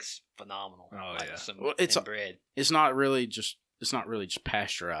and eggs, phenomenal. Oh, like yeah. And bread. It's not really just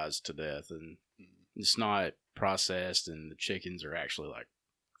pasteurized to death, and it's not processed, and the chickens are actually like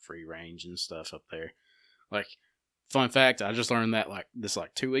free range and stuff up there. Like, fun fact, I just learned that like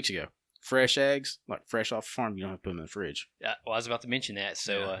 2 weeks ago. Fresh eggs, like fresh off the farm, you don't have to put them in the fridge. Yeah, well, I was about to mention that.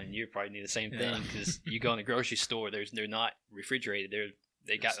 So, and you probably need the same thing because you go in the grocery store, they're not refrigerated.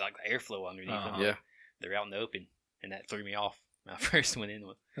 They got like airflow underneath them. Yeah, they're out in the open, and that threw me off when I first went in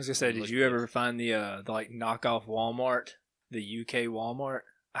with. I was gonna say, did you ever find the like knockoff Walmart, the UK Walmart?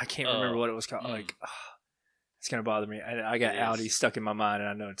 I can't remember what it was called. Like, it's gonna bother me. I got Aldi stuck in my mind, and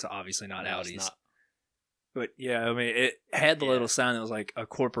I know it's obviously not Aldi's. But yeah, I mean, it had the little sign that was like a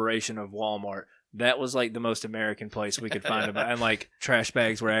corporation of Walmart. That was like the most American place we could find about, and like trash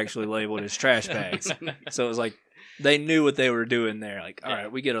bags were actually labeled as trash bags. So it was like they knew what they were doing there. Like, all right,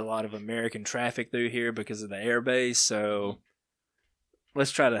 we get a lot of American traffic through here because of the air base, so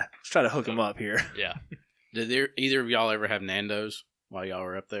let's try to hook them up here. Yeah. Did either of y'all ever have Nando's while y'all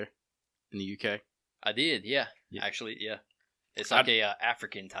were up there in the UK? I did. Yeah. Actually, yeah. It's like a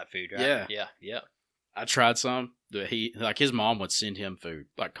African type food, right? Yeah. I tried some. His mom would send him food,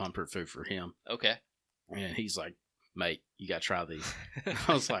 like comfort food for him. Okay. And he's like, mate, you got to try these.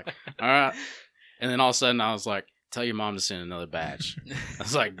 I was like, all right. And then all of a sudden I was like, tell your mom to send another batch. I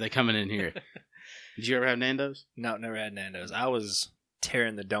was like, they coming in here. Did you ever have Nando's? No, never had Nando's. I was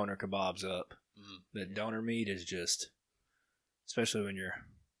tearing the doner kebabs up. The doner meat is just, especially when you're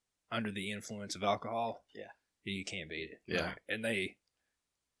under the influence of alcohol. Yeah. You can't beat it. Yeah. Right? And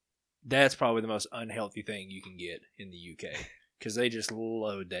that's probably the most unhealthy thing you can get in the UK because they just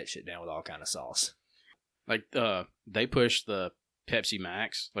load that shit down with all kind of sauce. Like, they push the Pepsi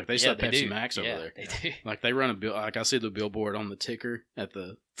Max. Like, they sell Pepsi Max over there. They do. Like, they run like, I see the billboard on the ticker at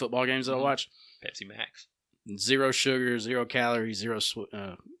the football games that I watch. Pepsi Max. 0 sugar, 0 calories,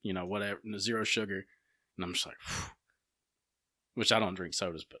 whatever, 0 sugar. And I'm just like, phew. Which I don't drink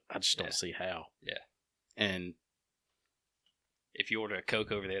sodas, but I just don't see how. Yeah. And if you order a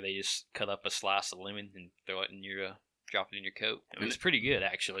Coke over there, they just cut up a slice of lemon and throw it in your, drop it in your Coke. I mean, it's pretty good,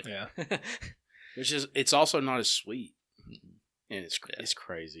 actually. Yeah. It's also not as sweet. And it's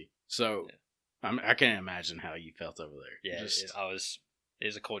crazy. So, I can't imagine how you felt over there. Yeah, it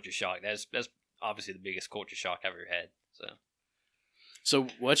was a culture shock. That's obviously the biggest culture shock I've ever had. So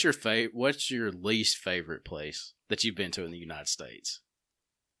what's your least favorite place that you've been to in the United States?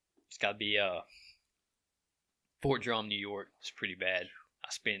 It's got to be Fort Drum, New York. It's pretty bad.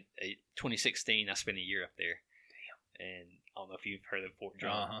 2016. I spent a year up there. Damn. And I don't know if you've heard of Fort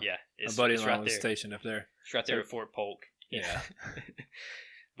Drum. Uh-huh. Yeah, a buddy of mine was stationed up there. It's right there at Fort Polk. Yeah.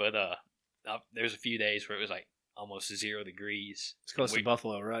 But there's a few days where it was like almost 0 degrees. It's close to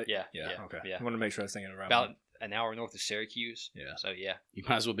Buffalo, right? Yeah. Okay. Yeah. I want to make sure I was thinking around. About an hour north of Syracuse. Yeah. So yeah. You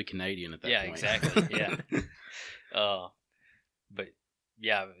might as well be Canadian at that point. Yeah, exactly. Yeah. But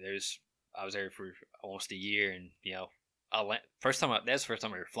yeah, I was there for almost a year, and that's the first time I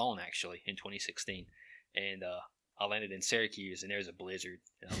ever flown actually in 2016, and I landed in Syracuse, and there's a blizzard,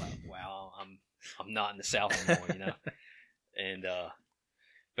 and I'm like, wow, I'm not in the South anymore, and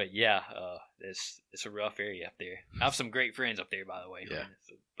but yeah, it's a rough area up there. I have some great friends up there, by the way. Yeah.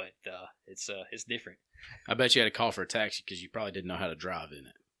 But it's different. I bet you had to call for a taxi because you probably didn't know how to drive in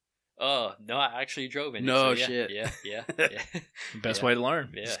it. No, I actually drove in it. No, so shit. Yeah. Best way to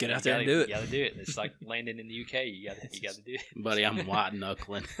learn. Yeah. Just get out there and do it. You gotta do it. It's like landing in the UK. You gotta do it. Buddy, I'm white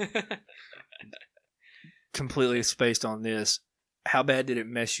knuckling. Completely spaced on this. How bad did it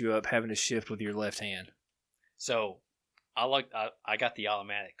mess you up having to shift with your left hand? So, I got the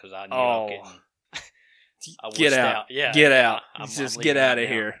automatic because I knew I couldn't. Get out. Yeah. Get out. I'm get out of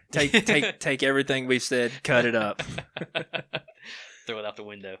now. here. Take everything we've said, cut it up. Throw it out the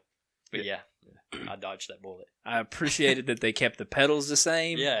window. But yeah, I dodged that bullet. I appreciated that they kept the pedals the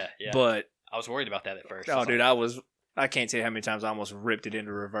same. Yeah. But I was worried about that at first. Oh, dude, I can't tell you how many times I almost ripped it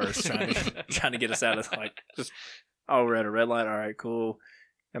into reverse trying to get us out of we're at a red light. All right, cool.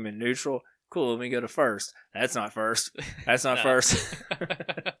 I'm in neutral. Cool, let me go to first. That's not first. That's not first.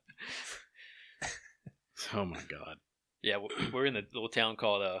 Oh my God. Yeah, we're in a little town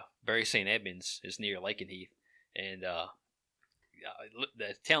called Bury St. Edmunds. It's near Lakenheath, and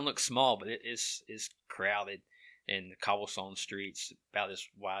the town looks small, but it's crowded, and the cobblestone streets about as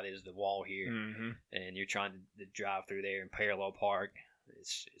wide as the wall here, and you're trying to drive through there and parallel park.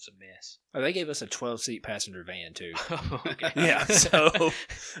 It's a mess. Oh, they gave us a 12-seat passenger van too. Okay. Yeah, so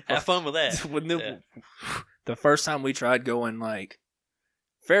have fun with that. The first time we tried going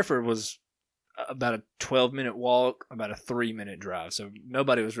Fairford was about a 12-minute walk, about a 3-minute drive. So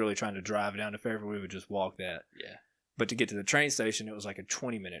nobody was really trying to drive down to Fairford. We would just walk that. Yeah. But to get to the train station, it was like a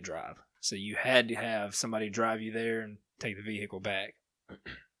 20-minute drive. So you had to have somebody drive you there and take the vehicle back.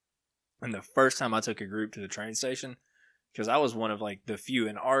 And the first time I took a group to the train station, because I was one of like the few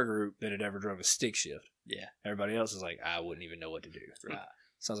in our group that had ever drove a stick shift. Yeah. Everybody else was like, I wouldn't even know what to do. Right.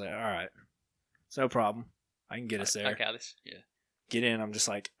 So I was like, all right, it's no problem. I can get us there. I got this. Yeah. Get in. I'm just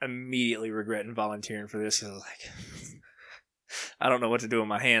like immediately regretting volunteering for this because I was like, I don't know what to do with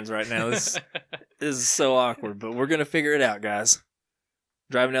my hands right now. This is so awkward, but we're going to figure it out, guys.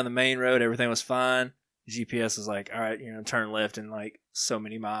 Driving down the main road, everything was fine. GPS was like, all right, turn left in like so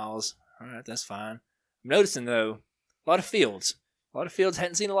many miles. All right, that's fine. I'm noticing, though, a lot of fields.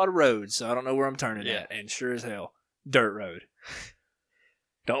 Hadn't seen a lot of roads, so I don't know where I'm turning at. And sure as hell, dirt road.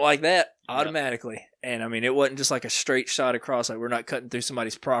 Don't like that automatically. Yep. And I mean, it wasn't just like a straight shot across. Like, we're not cutting through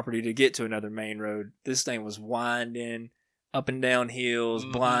somebody's property to get to another main road. This thing was winding up and down hills,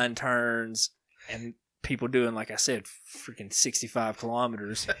 blind turns, and people doing, like I said, freaking 65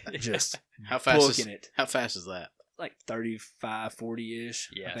 kilometers. Just how fast booking it. How fast is that? Like 35, 40-ish.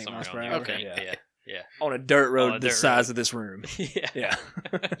 Yeah, I think miles per per hour. hour. Okay. Yeah. On a dirt road the size of this room. Yeah.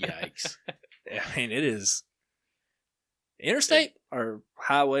 Yikes. I mean, it is interstate or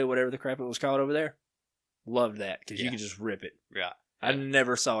highway, whatever the crap it was called over there. Loved that because you could just rip it. Right. I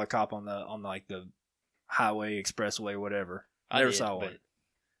never saw a cop on like the highway, expressway, whatever. I never saw one.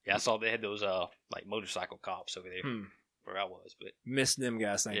 Yeah, I saw they had those like motorcycle cops over there where I was, but missed them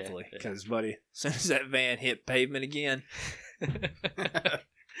guys thankfully because buddy, as soon as that van hit pavement again,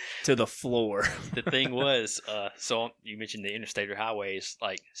 to the floor. The thing was, so you mentioned the interstate or highways,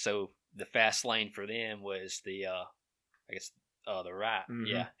 like so the fast lane for them was the I guess the right, and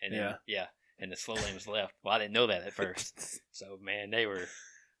then, and the slow lane was left. Well, I didn't know that at first, so man, they were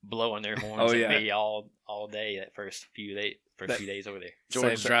blowing their horns at me all day that first few days over there.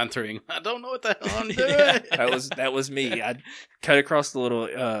 George was driving through. I don't know what the hell I'm doing. That was me. I cut across the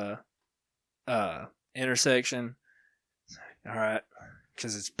little intersection. All right,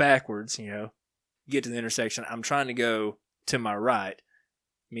 because it's backwards. Get to the intersection. I'm trying to go to my right,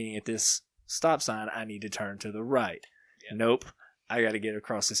 meaning at this stop sign, I need to turn to the right. Yeah. Nope, I got to get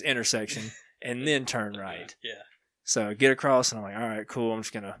across this intersection and then turn right. Yeah. So I get across, and I'm like, all right, cool. I'm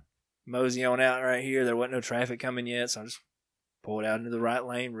just going to mosey on out right here. There wasn't no traffic coming yet, so I just pulled out into the right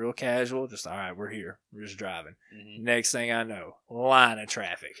lane real casual. Just, all right, we're here. We're just driving. Mm-hmm. Next thing I know, line of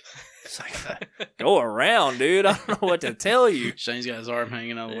traffic. It's like, go around, dude. I don't know what to tell you. Shane's got his arm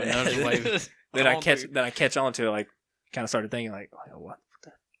hanging out the window, just waving. Then I catch on to it, like, kind of started thinking, like, what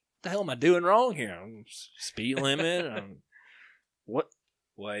the hell am I doing wrong here? I'm speed limit. What?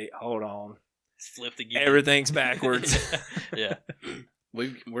 Wait, hold on. Flipped again. Everything's backwards. Yeah.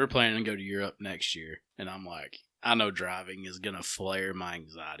 We're planning to go to Europe next year, and I'm like, I know driving is going to flare my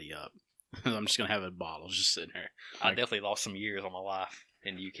anxiety up. I'm just going to have a bottle just sitting there. I definitely lost some years of my life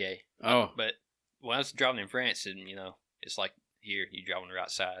in the UK. Oh. But when I was driving in France, and it's like here, you drive on the right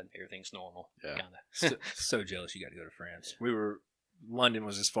side, everything's normal. Yeah. Kind of. So jealous you got to go to France. London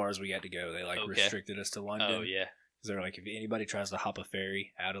was as far as we got to go. They restricted us to London. Oh, yeah. Because they're like, if anybody tries to hop a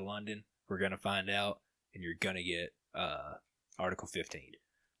ferry out of London, we're going to find out, and you're going to get Article 15.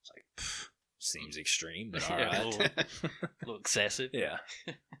 It's like, seems extreme, but all right. A little excessive. Yeah.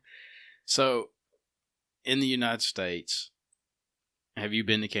 So, in the United States, have you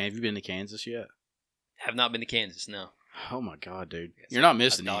been to Kansas yet? Have not been to Kansas, no. Oh, my God, dude. You're not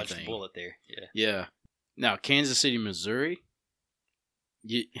missing anything. I dodged a bullet there, yeah. Yeah. Now, Kansas City, Missouri,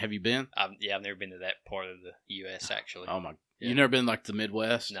 have you been? I've never been to that part of the U.S., actually. Oh, my. Yeah. You never been, like, the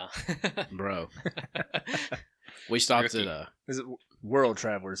Midwest? No. Bro. We stopped at Is it world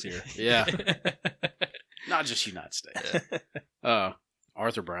travelers here? Yeah. Not just United States.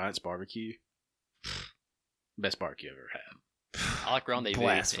 Arthur Bryant's barbecue. Best barbecue I've ever had. I like Rendezvous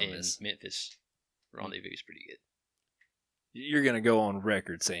in Memphis. Rendezvous is pretty good. You're going to go on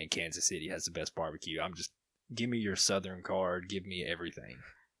record saying Kansas City has the best barbecue. Give me your Southern card. Give me everything.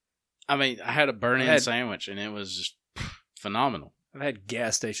 I mean, I had a burn-in sandwich, and it was just phenomenal. I've had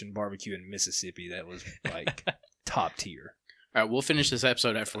gas station barbecue in Mississippi that was like top tier. All right, we'll finish this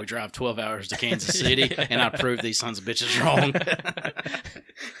episode after we drive 12 hours to Kansas City, and I prove these sons of bitches wrong.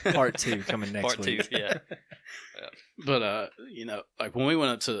 Part 2 coming next week. Part 2, yeah. But, like when we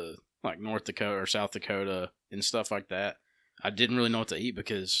went up to like North Dakota or South Dakota and stuff like that, I didn't really know what to eat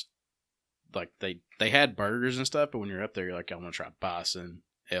because like they had burgers and stuff, but when you're up there, you're like, I want to try bison,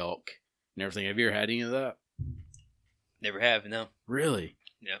 elk, and everything. Have you ever had any of that? Never have, no. Really?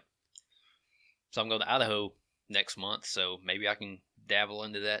 Yeah. So I'm going to Idaho next month, so maybe I can dabble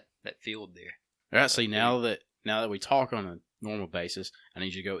into that field there. All right, see, now that we talk on a normal basis, I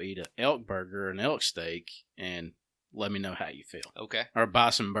need you to go eat an elk burger, an elk steak, and let me know how you feel. Okay. Or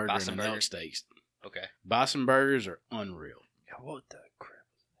bison burger and an elk steak. Okay. Bison burgers are unreal. Yeah, what the crap?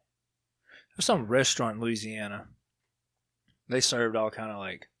 There's some restaurant in Louisiana. They served all kind of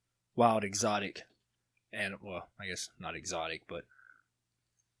like wild exotic, and well, I guess not exotic, but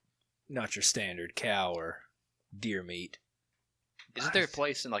not your standard cow or deer meat. Isn't there a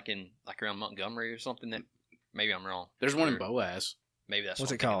place in around Montgomery or something that maybe I'm wrong? There's one in Boaz. Maybe that's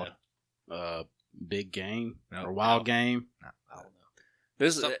what's it called? Big Game No, or Wild Game. No, I don't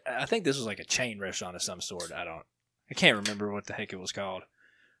know. I think this was like a chain restaurant of some sort. I can't remember what the heck it was called,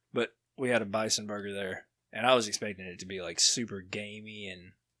 but we had a bison burger there, and I was expecting it to be like super gamey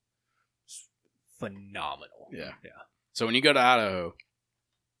and phenomenal. Yeah. Yeah. So when you go to Idaho,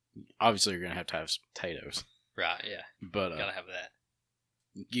 obviously you're gonna have some potatoes, Right. Yeah. but Gotta have that.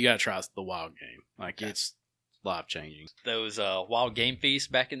 you gotta try the Wild Game. Like it's life changing. Those wild game feasts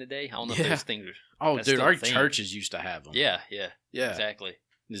back in the day. I don't know if those things are. Oh, that's dude, still our a thing. churches used to have them. Yeah. Exactly.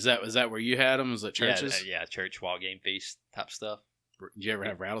 Exactly. Is that where you had them? Was it churches? Yeah, church wild game feast type stuff. Did you ever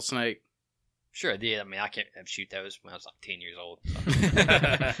have rattlesnake? Sure, I did. I mean, I can't shoot those when I was like 10 years old. So. Can't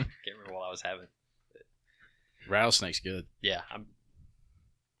remember what I was having. Rattlesnake's good. Yeah,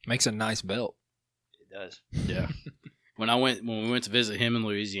 Makes a nice belt. it does. Yeah. When we went to visit him in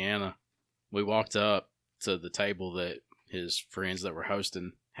Louisiana, we walked up to the table that his friends that were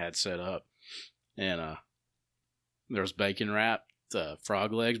hosting had set up, and there was bacon wrapped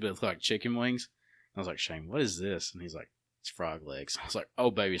frog legs, but it looked like chicken wings. I was like, Shane, what is this? And he's like, it's frog legs. I was like,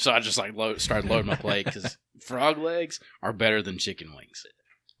 oh baby. So I just like started loading my plate because frog legs are better than chicken wings.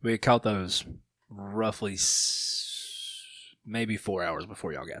 We had caught those roughly maybe 4 hours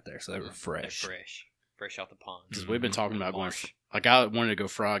before y'all got there, so they were fresh. Fresh out the pond. Because we've been talking about going. Marsh. Like I wanted to go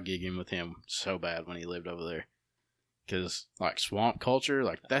frog gigging with him so bad when he lived over there. Because like swamp culture,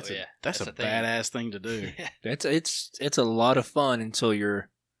 like that's a thing. badass thing to do. It's a lot of fun until you're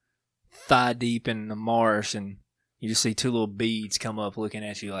thigh deep in the marsh and you just see two little beads come up looking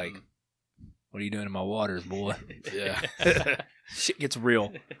at you like, what are you doing in my waters, boy? Yeah. Shit gets real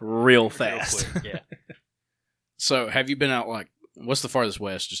fast. Real quick, yeah. So have you been out like what's the farthest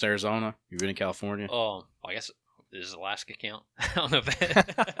west? Just Arizona? You've been in California? I guess does Alaska count? I don't know.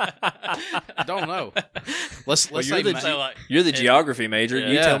 I don't know. Let's say you're the geography major.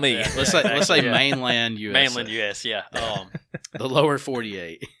 You tell me. Yeah, let's say mainland U.S. Mainland U.S. Yeah. The lower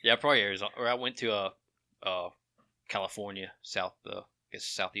 48. Yeah, probably Arizona. Or I went to California,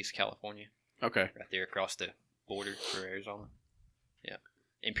 southeast California. Okay. Right there across the border for Arizona. Yeah.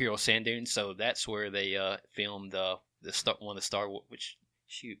 Imperial Sand Dunes. So that's where they filmed one of the Star Wars. Which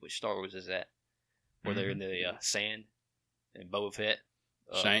Star Wars is that? Where they're in the sand and Boba Fett.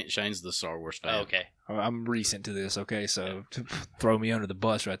 Shane's the Star Wars fan. Oh, okay. I'm recent to this, okay, so throw me under the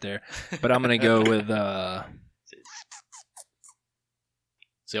bus right there. But I'm going to go with...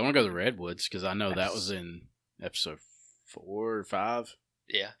 See, I want to go to the Redwoods because I know that was in episode 4 or 5.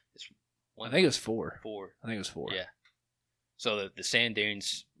 Yeah. I think it was 4. 4. I think it was 4. Yeah. So the sand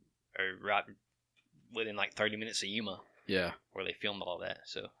dunes are right within like 30 minutes of Yuma. Yeah. Where they filmed all that.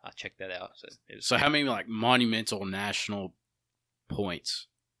 So I checked that out. So how many like monumental national points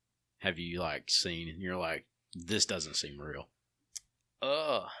have you like seen and you're like, this doesn't seem real?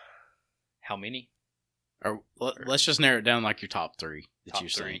 How many? Or let's just narrow it down like your top 3 that Top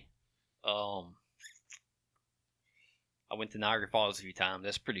you've 3. seen. I went to Niagara Falls a few times.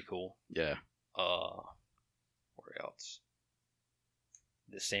 That's pretty cool. Yeah. Where else?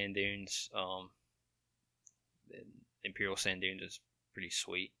 The sand dunes. The Imperial Sand Dunes is pretty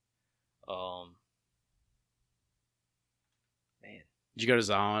sweet. Man. Did you go to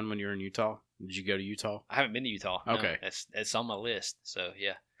Zion when you were in Utah? Did you go to Utah? I haven't been to Utah. Okay. No, that's on my list. So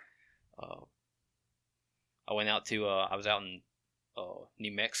yeah. I went out to I was out in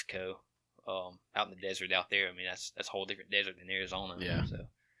New Mexico, out in the desert out there. I mean that's a whole different desert than Arizona. Yeah. So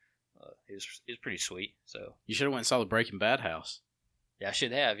it was pretty sweet. So you should have went and saw the Breaking Bad house. Yeah, I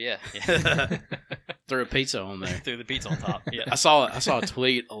should have. Yeah. Threw a pizza on there. Threw the pizza on top. Yeah. I saw a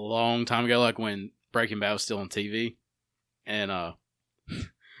tweet a long time ago, like when Breaking Bad was still on TV, and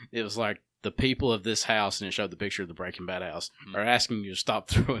it was like the people of this house, and it showed the picture of the Breaking Bad house, are asking you to stop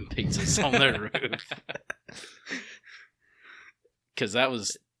throwing pizzas on their roof. Because I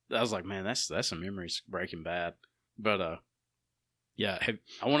was like, man, that's some memories of Breaking Bad. But yeah,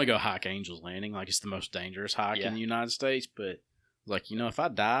 I want to go hike Angel's Landing. Like it's the most dangerous hike in the United States, but like if I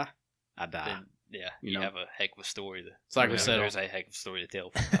die, I die. Yeah, you know? have a heck of a story. It's like we said, there's a heck of a story to tell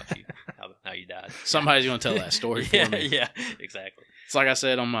about you, how you died. Somebody's going to tell that story for me. Yeah, exactly. It's like I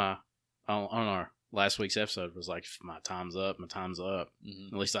said on our last week's episode, was like, my time's up.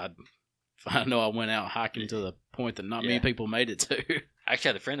 Mm-hmm. At least I know I went out hiking to the point that not many people made it to. I actually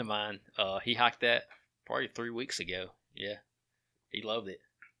had a friend of mine. He hiked that probably 3 weeks ago. Yeah, he loved it.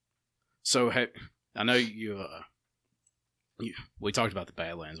 So I know we talked about the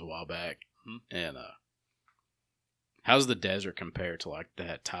Badlands a while back, and how's the desert compare to like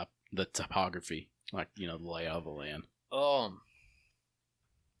the topography, like the layout of the land?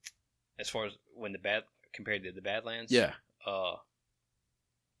 As far as compared to the Badlands, yeah.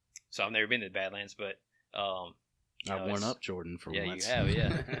 So I've never been to the Badlands, but I've worn up Jordan for once. Yeah, you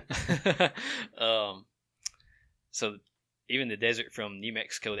have, yeah. So even the desert from New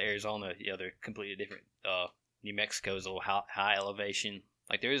Mexico to Arizona, they're completely different. New Mexico is a little high elevation.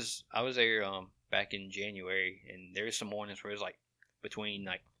 Like I was there back in January, and there was some mornings where it was like between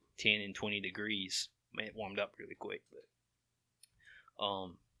like 10 and 20 degrees. I mean, it warmed up really quick, but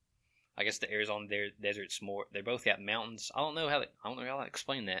I guess the Arizona desert's more. They both got mountains. I don't know how to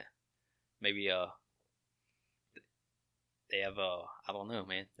explain that. Maybe they have I don't know,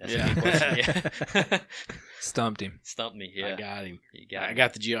 man. That's a good question. Yeah. Stumped him. Stumped me. Yeah, I got him. I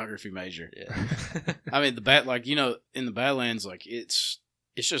got the geography major. Yeah. I mean in the Badlands, like it's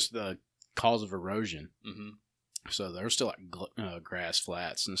just the cause of erosion. Mm-hmm. So there's still like grass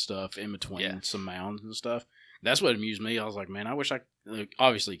flats and stuff in between some mounds and stuff. That's what amused me. I was like, man, I wish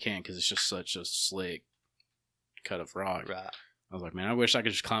obviously can't, because it's just such a slick cut of rock. Right. I was like, man, I wish I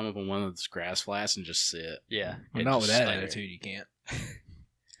could just climb up on one of those grass flats and just sit. Yeah. Well, not with that attitude, you can't.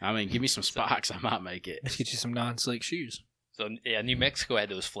 I mean, give me some spikes, I might make it. Let's get you some non-slick shoes. So yeah, New Mexico had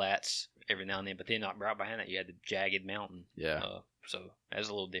those flats every now and then, but then right behind that you had the jagged mountain. Yeah. So that was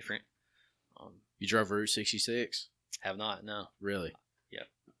a little different. You drove Route 66? Have not, no. Really? Yeah.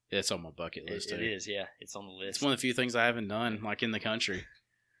 It's on my bucket list too. It is, yeah. It's on the list. It's one of the few things I haven't done, like in the country.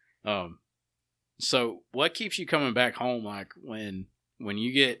 So what keeps you coming back home? Like when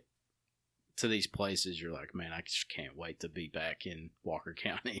you get to these places, you're like, man, I just can't wait to be back in Walker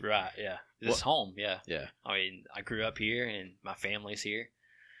County. Right, yeah. It's home, yeah. Yeah. I mean, I grew up here and my family's here.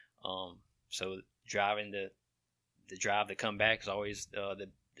 So the drive to come back is always to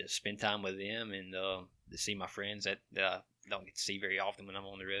spend time with them and to see my friends that I don't get to see very often when I'm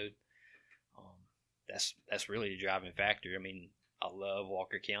on the road. That's really the driving factor. I mean, I love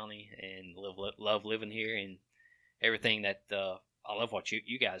Walker County and love living here and everything that I love what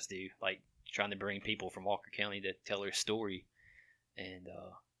you guys do, like trying to bring people from Walker County to tell their story. And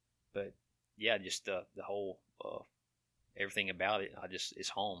but yeah, just the whole everything about it, it's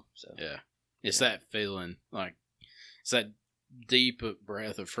home. So yeah, it's that feeling, like it's that deep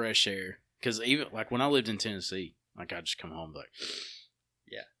breath of fresh air. Because even like when I lived in Tennessee, like I just come home like,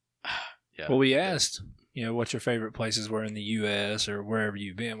 yeah. Well, we asked, what your favorite places were in the U.S. or wherever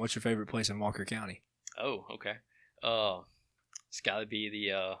you've been. What's your favorite place in Walker County? Oh, okay. It's got to be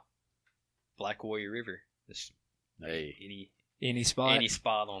the Black Warrior River. Just any spot? Any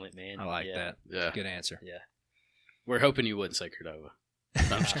spot on it, man. I like that. Yeah. Good answer. Yeah. We're hoping you wouldn't say Cordova.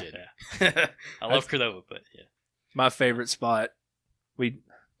 No, I'm just kidding. I love Cordova, but yeah. My favorite spot, I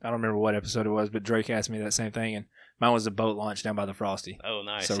don't remember what episode it was, but Drake asked me that same thing, and mine was a boat launch down by the Frosty. Oh,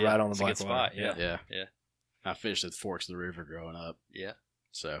 nice. So right on the Black spot. Yeah. I fished at the Forks of the River growing up. Yeah.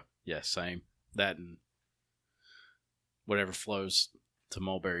 So, yeah, same. That and whatever flows to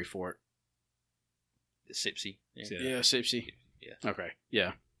Mulberry Fort. The Sipsey. Yeah, Sipsey. Yeah. Okay.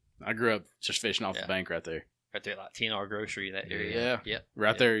 Yeah. I grew up just fishing off the bank right there. Right there, like TNR Grocery, that area. Yeah.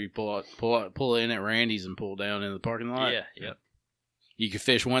 Right there, you pull in at Randy's and pull down in the parking lot. Yeah. Yep. You could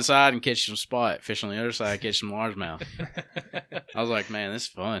fish one side and catch some spot. Fish on the other side, catch some largemouth. I was like, man, this is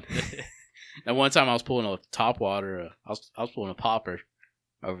fun. And one time I was pulling a topwater. I was pulling a popper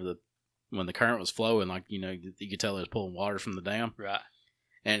over when the current was flowing. Like you could tell it was pulling water from the dam. Right.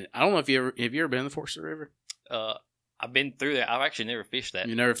 And I don't know if have you ever been in the Forks of the River? I've been through there. I've actually never fished that.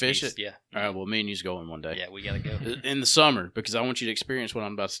 You never fished it? Yeah. All right. Well, me and you's going one day. Yeah, we gotta go in the summer because I want you to experience what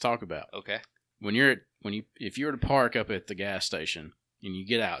I'm about to talk about. Okay. If you were to park up at the gas station and you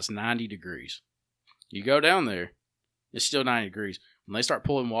get out, it's 90 degrees. You go down there, it's still 90 degrees. When they start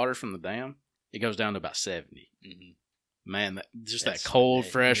pulling water from the dam, it goes down to about 70. Mm-hmm. Man, that cold,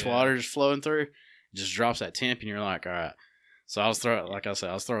 fresh water just flowing through, it just drops that temp, and you're like, all right. So I was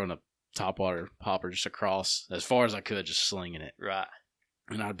throwing a topwater popper just across as far as I could, just slinging it. Right.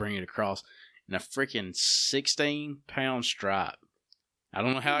 And I'd bring it across in a freaking 16-pound stripe. I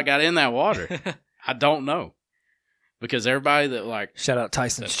don't know how I got in that water. I don't know. Because everybody that shout out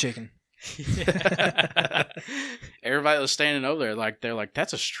Tyson's Chicken. Everybody was standing over there, they're like,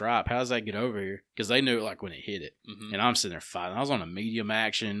 that's a stripe. How does that get over here? Because they knew it like when it hit it. Mm-hmm. And I'm sitting there fighting. I was on a medium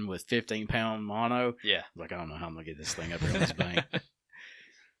action with 15-pound mono. Yeah. I was like, I don't know how I'm gonna get this thing up here on this bank.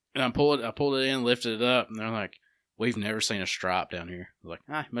 And I pulled it in, lifted it up, and they're like, we've never seen a stripe down here. I was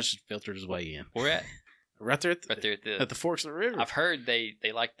like, he must have filtered his way in. Where at? Right there at the forks of the river. I've heard they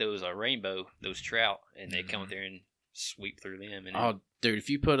like those rainbow, those trout, and they come up there and sweep through them. And dude, if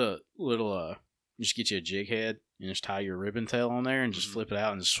you put a little, just get you a jig head and just tie your ribbon tail on there and just flip it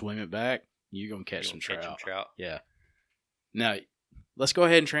out and just swim it back, you're going to catch some trout. Yeah. Now, let's go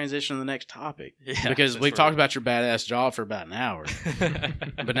ahead and transition to the next topic. Yeah, because we've talked about your badass job for about an hour.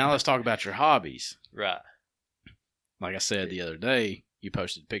 But now let's talk about your hobbies. Right. Like I said the other day, you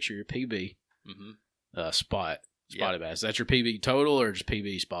posted a picture of your PB. Spotted bass. Is that your PB total or just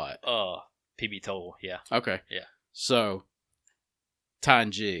PB spot? PB total, yeah. Okay. Yeah. So,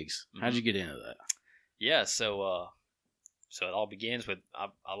 tying jigs. How'd you get into that? Yeah, so it all begins with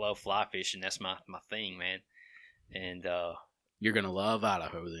I love fly fishing. That's my thing, man. And you're gonna love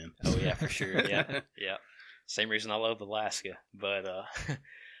Idaho then. Oh yeah, for sure. Yeah, yeah. Same reason I love Alaska. But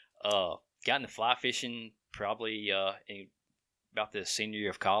got into fly fishing probably in about the senior year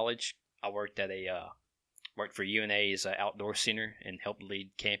of college. I worked for UNA's outdoor center and helped lead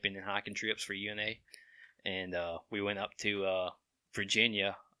camping and hiking trips for UNA. And we went up to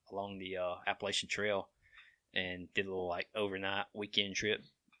Virginia along the Appalachian Trail and did a little overnight weekend trip.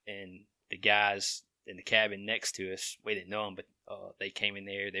 And the guys in the cabin next to us, we didn't know them, but they came in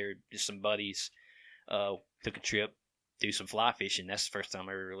there. They were just some buddies. Took a trip, do some fly fishing. That's the first time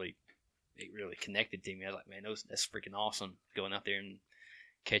it really connected to me. I was like, man, that's freaking awesome. Going out there and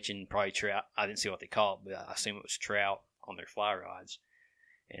catching probably trout. I didn't see what they caught, but I assume it was trout on their fly rods.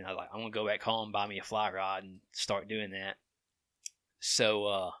 And I was like, I'm going to go back home, buy me a fly rod, and start doing that.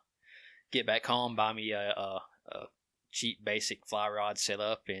 So get back home, buy me a cheap basic fly rod set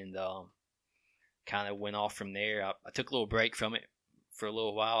up, and kind of went off from there. I took a little break from it for a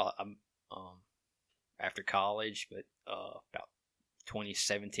little while after college, but about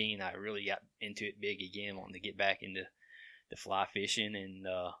 2017, I really got into it big again, wanting to get back into the fly fishing. And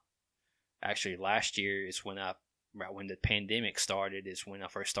actually last year is when right when the pandemic started, is when I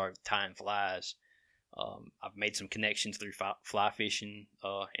first started tying flies. I've made some connections through fly fishing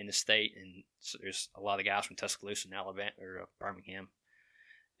in the state, and so there's a lot of guys from Tuscaloosa and Alabama or Birmingham,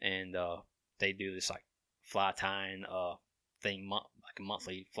 and they do this fly tying thing, like a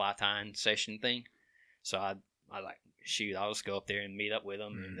monthly fly tying session thing. So I shoot, I'll just go up there and meet up with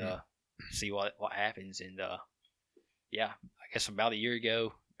them and see what happens. And yeah, I guess about a year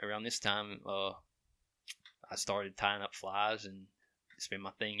ago around this time, I started tying up flies, and it's been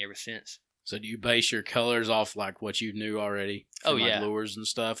my thing ever since. So do you base your colors off what you knew already? From, lures and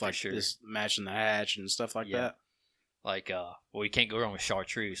stuff, for sure. This matching the hatch and stuff like that? Well, you can't go wrong with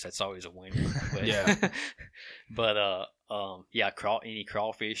chartreuse. That's always a winner. But, yeah. But any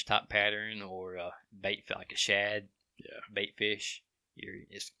crawfish type pattern or bait like a shad, bait fish,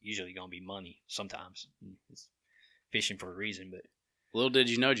 it's usually gonna be money. Sometimes it's fishing for a reason, but little did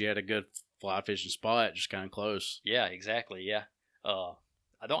you know you had a good fly fishing spot, just kind of close. Yeah, exactly. Yeah.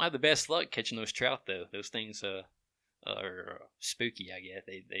 I don't have the best luck catching those trout though. Those things are spooky. I guess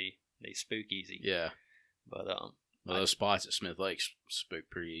they spook easy. Yeah. But those spots at Smith Lake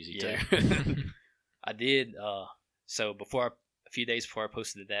spook pretty easy too. I did. So a few days before I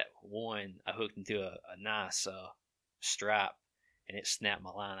posted that one, I hooked into a nice stripe, and it snapped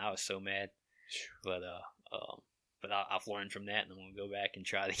my line. I was so mad, but I've learned from that, and I'm gonna go back and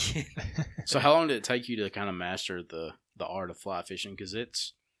try it again. So how long did it take you to kind of master the art of fly fishing? Because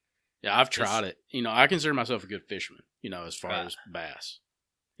I've tried it. I consider myself a good fisherman. As far as bass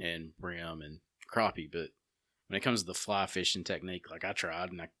and brim and crappie, but when it comes to the fly fishing technique, I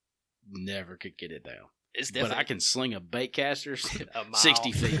tried and I never could get it down. But I can sling a bait caster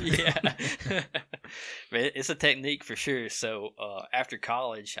 60 feet. Yeah. It's a technique for sure. So after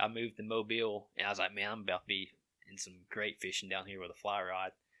college, I moved to Mobile, and I was like, man, I'm about to be in some great fishing down here with a fly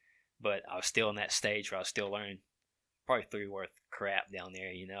rod. But I was still in that stage where I was still learning probably 3 worth crap down there.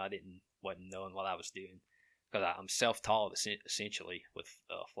 I wasn't knowing what I was doing, because I'm self-taught essentially with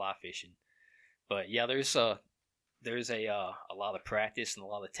fly fishing. But yeah, there's a lot of practice and a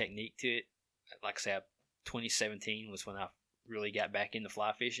lot of technique to it. Like I said, 2017 was when I really got back into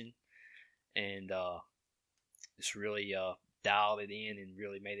fly fishing, and just really dialed it in and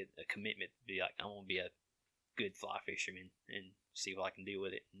really made it a commitment to be like, I want to be a good fly fisherman and see what I can do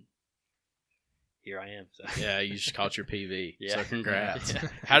with it. And here I am. So. Yeah, you just caught your PV. Yeah. So congrats. Yeah.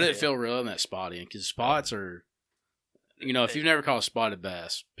 How did it feel reeling that spot in? Because spots if you've never caught a spotted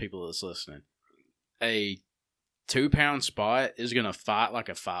bass, people that's listening, a 2-pound spot is gonna fight like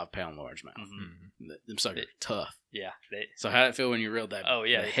a 5-pound largemouth. Mm-hmm. Them suckers are tough. Yeah. So how did it feel when you reeled that?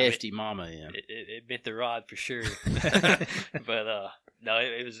 The hefty mama in? It bit the rod for sure. But no,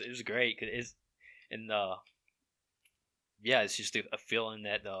 it was great. It's just a feeling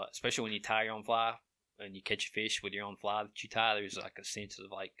that especially when you tie your own fly and you catch a fish with your own fly that you tie, there's like a sense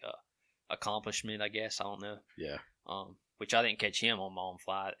of like accomplishment, I guess. I don't know. Yeah. Which I didn't catch him on my own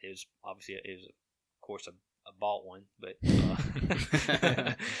fly. It was of course a bought one, but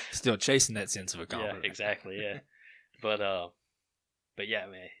still chasing that sense of accomplishment. Yeah, exactly. Yeah, but yeah,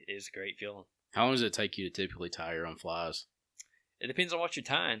 man, it's a great feeling. How long does it take you to typically tie your own flies? It depends on what you're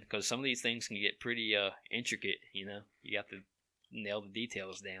tying, because some of these things can get pretty intricate. You have to nail the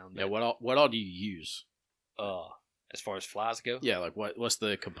details down. But, yeah, what all do you use? As far as flies go, yeah, like what's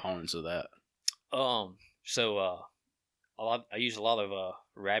the components of that? So I use a lot of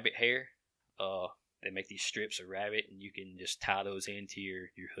rabbit hair. They make these strips of rabbit, and you can just tie those into your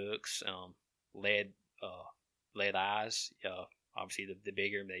hooks. Lead eyes. Obviously, the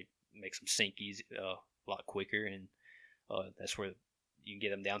bigger they make some sinkies a lot quicker, and that's where you can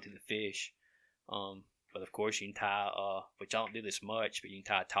get them down to the fish. But of course, you can tie. Which I don't do this much, but you can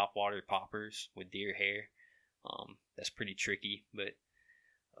tie topwater poppers with deer hair. That's pretty tricky, but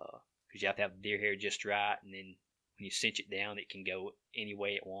because you have to have the deer hair just right, and then when you cinch it down, it can go any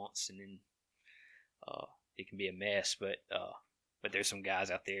way it wants, and then it can be a mess. But there's some guys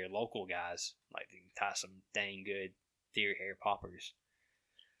out there, local guys, like they can tie some dang good deer hair poppers.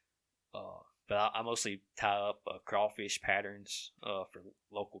 But I mostly tie up crawfish patterns for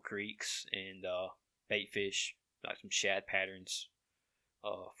local creeks, and bait fish, like some shad patterns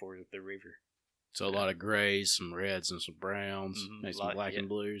for the river. So a lot of grays, some reds, and some browns, maybe some black and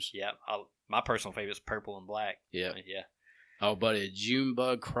blues. Yeah, my personal favorite is purple and black. Yeah. Yeah. Oh, but a June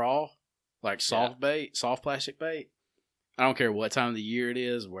bug crawl, like soft bait, soft plastic bait. I don't care what time of the year it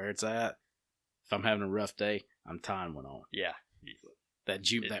is, where it's at. If I'm having a rough day, I'm tying one on. Yeah.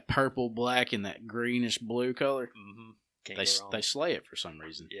 That purple, black, and that greenish blue color. Mm-hmm. They slay it for some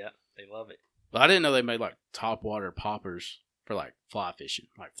reason. Yeah, they love it. But I didn't know they made like topwater poppers for like fly fishing,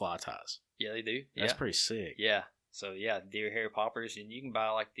 like fly ties. Yeah, they do. That's pretty sick. Yeah. So yeah, deer hair poppers, and you can buy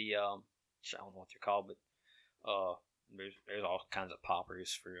like the I don't know what they're called, but there's all kinds of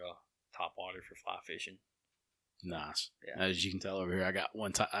poppers for topwater for fly fishing. Nice. Yeah. As you can tell over here, I got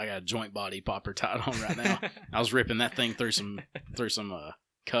I got a joint body popper tied on right now. I was ripping that thing through some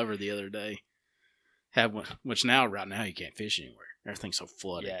cover the other day. Have one, which right now you can't fish anywhere. Everything's so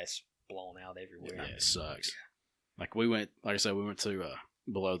flooded. Yeah, it's blown out everywhere. Yeah, it sucks. Yeah. Like I said, we went to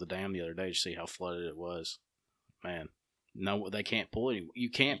below the dam the other day to see how flooded it was. Man, no, they can't pull it. You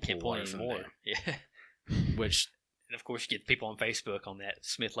can't pull water from there. Yeah. Which. And of course, you get people on Facebook on that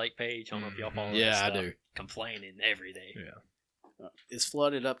Smith Lake page. I don't know if y'all follow that stuff, I do. Complaining every day. Yeah. It's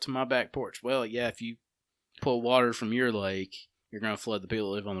flooded up to my back porch. Well, yeah, if you pull water from your lake, you're going to flood the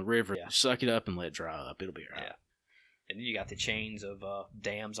people that live on the river. Yeah. Suck it up and let it dry up. It'll be all right. Yeah. And then you got the chains of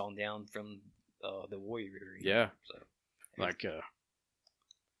dams on down from the Warrior River. Yeah. So, like,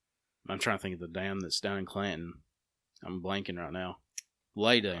 I'm trying to think of the dam that's down in Clanton. I'm blanking right now.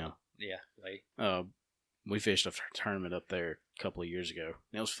 Lay Dam. Yeah, Lay. We fished a tournament up there a couple of years ago.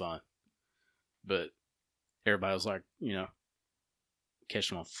 It was fun. But everybody was like,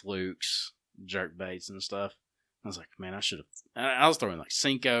 catching on flukes, jerk baits and stuff. I was like, man, I was throwing like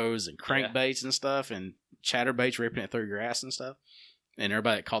Cincos and crankbaits and stuff and chatterbaits, ripping it through grass and stuff. And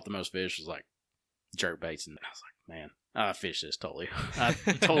everybody that caught the most fish was like jerk baits. And I was like, man, I fished this totally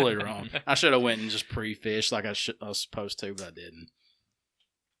wrong. I should have went and just pre-fished like I was supposed to, but I didn't.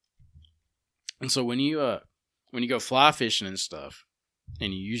 And so when you go fly fishing and stuff,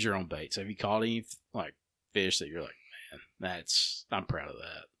 and you use your own baits, have you caught any like fish that you're like, man, I'm proud of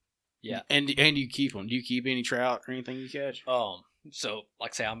that? Yeah. And you keep them? Do you keep any trout or anything you catch? So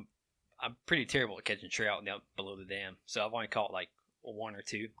like I say, I'm pretty terrible at catching trout down below the dam. So I've only caught like one or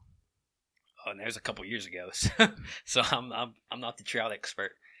two. And there's a couple years ago, so I'm not the trout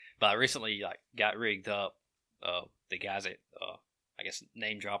expert. But I recently got rigged up. The guys at I guess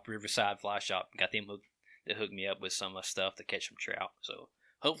name drop Riverside Fly Shop got them hooked me up with some stuff to catch some trout. So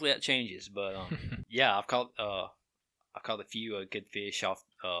hopefully that changes. But yeah, I've caught a few good fish off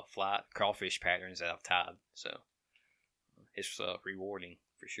flat crawfish patterns that I've tied. So it's rewarding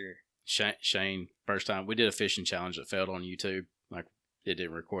for sure. Shane, first time we did a fishing challenge that failed on YouTube. Like it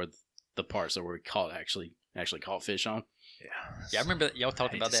didn't record the parts that were caught actually caught fish on. Yeah, I remember y'all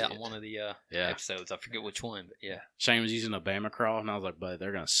talked about that on one of the episodes. I forget which one, but yeah. Shane was using a Bama crawl, and I was like, "Bud,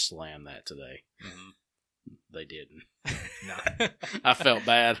 they're gonna slam that today." Mm-hmm. They didn't. No. I felt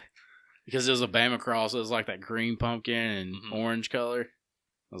bad because it was a Bama cross. It was like that green pumpkin and orange color.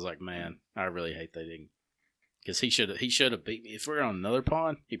 I was like, man, I really hate they didn't. Because he should have beat me. If we were on another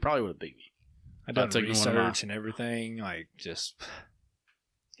pond, he probably would have beat me. I done research and everything, like just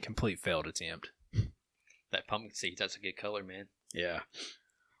complete failed attempt. That pumpkin seed, that's a good color, man. Yeah.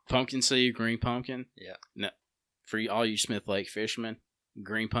 Pumpkin seed, green pumpkin. Yeah. No, for all you Smith Lake fishermen,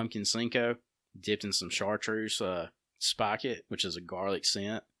 green pumpkin Cinco, dipped in some chartreuse spike it, which is a garlic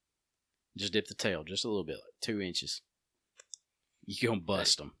scent. Just dip the tail just a little bit, like 2 inches. You gonna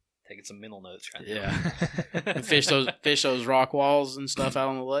bust them. Taking some mental notes right now. Yeah. And fish those rock walls and stuff out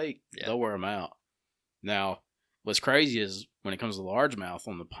on the lake. Yeah. They'll wear them out. Now, what's crazy is when it comes to largemouth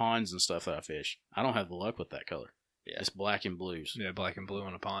on the ponds and stuff that I fish, I don't have the luck with that color. Yeah. It's black and blues. Yeah, black and blue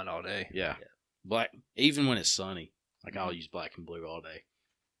on a pond all day. Yeah. Black, even when it's sunny. Like, I'll use black and blue all day.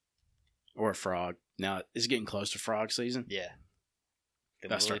 Or a frog. Now, it's getting close to frog season. Yeah. The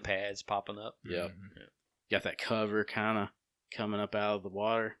lily pads popping up. Yep. Mm-hmm. Got that cover kind of coming up out of the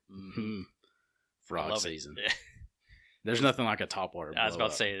water. Mm-hmm. Frog season. Yeah. There's nothing like a topwater. I was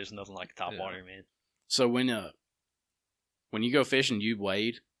about to say, there's nothing like a topwater, man. So when you go fishing, you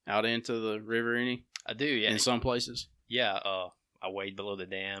wade out into the river any? I do, yeah. In some places? Yeah, I wade below the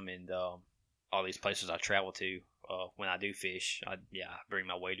dam and all these places I travel to. When I do fish, I bring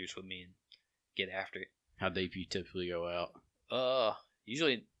my waders with me and get after it. How deep you typically go out?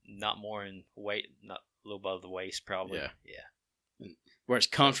 Usually not more in weight, not a little above the waist, probably. Yeah. Where it's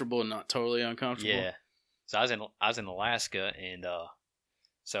comfortable and not totally uncomfortable. Yeah. So I was in Alaska, and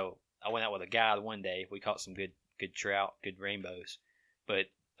so I went out with a guy one day. We caught some good trout, good rainbows, but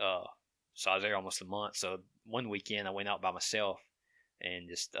so I was there almost a month. So one weekend I went out by myself and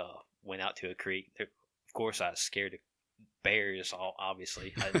just went out to a creek. Of course, I was scared of bears.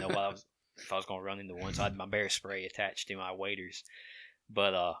 Obviously, I didn't know if I was going to run into one. So I had my bear spray attached to my waders.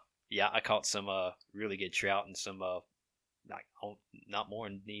 But I caught some really good trout and some like not more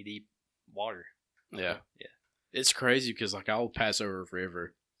than knee deep water. Yeah. Yeah. It's crazy because like I'll pass over a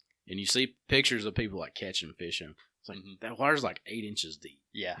river and you see pictures of people like catching fish and it's like that water's like 8 inches deep.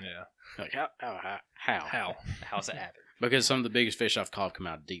 Yeah. Yeah. Like how's that happen? Because some of the biggest fish I've caught come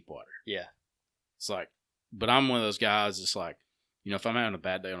out of deep water. Yeah. It's like, but I'm one of those guys that's like, if I'm having a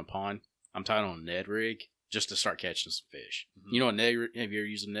bad day on a pond, I'm tied on a Ned rig just to start catching some fish. Mm-hmm. You know what Ned rig? Have you ever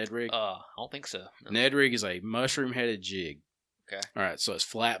used a Ned rig? I don't think so. No. Ned rig is a mushroom headed jig. Okay. All right, so it's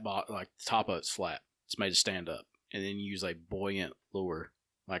flat, like the top of it's flat. It's made to stand up, and then you use a buoyant lure,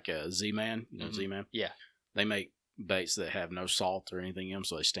 like a Z-Man. You know Z-Man? Yeah. They make baits that have no salt or anything in them,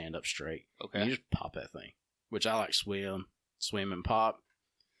 so they stand up straight. Okay. And you just pop that thing, which I like swim and pop.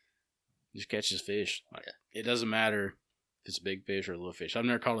 Just catches fish. Like, it doesn't matter if it's a big fish or a little fish. I've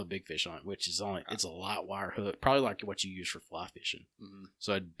never caught a big fish on it, which is it's a light wire hook, probably like what you use for fly fishing. Mm-hmm.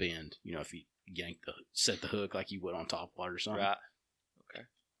 So it'd bend, if you set the hook like you would on top water or something. Right. Okay.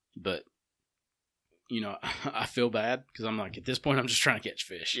 But, I feel bad because I'm like, at this point, I'm just trying to catch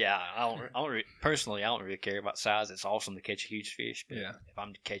fish. Yeah, personally, I don't really care about size. It's awesome to catch a huge fish, but if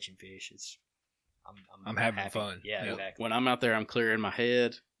I'm catching fish, I'm having happy. fun. Yeah, exactly. When I'm out there, I'm clearing my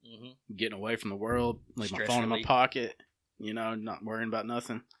head, getting away from the world, leave my phone in my pocket, not worrying about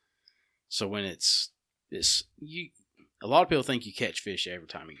nothing. So when it's a lot of people think you catch fish every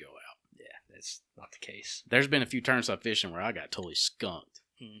time you go out. Yeah, that's not the case. There's been a few turns I'm fishing where I got totally skunked,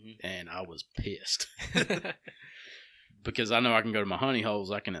 and I was pissed. Because I know I can go to my honey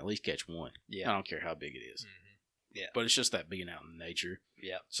holes, I can at least catch one. Yeah. I don't care how big it is. Yeah. But it's just that being out in nature.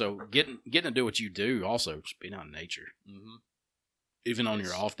 Yeah. So getting to do what you do also, just being out in nature. Even on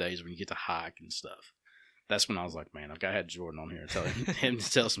your off days when you get to hike and stuff. That's when I was like, man, I've got to have Jordan on here telling him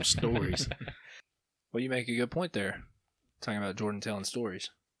to tell some stories. Well, you make a good point there. Talking about Jordan telling stories.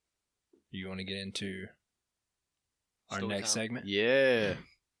 You want to get into our next segment? Yeah.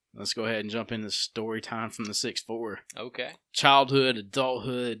 Let's go ahead and jump into story time from the 6'4". Okay. Childhood,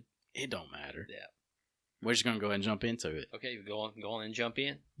 adulthood, it don't matter. Yeah. We're just going to go ahead and jump into it. Okay, go on and jump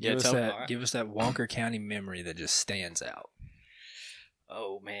in. Give us that Walker County memory that just stands out.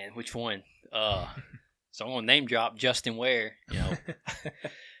 Oh, man, which one? So I'm going to name drop Justin Ware.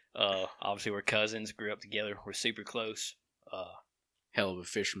 Obviously we're cousins, grew up together, we're super close. Hell of a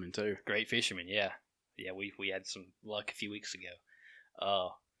fisherman too. Great fisherman, yeah. Yeah, we had some luck a few weeks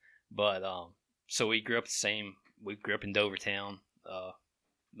ago. So we grew up we grew up in Dovertown,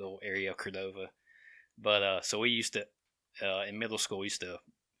 little area of Cordova. But so we used to, in middle school,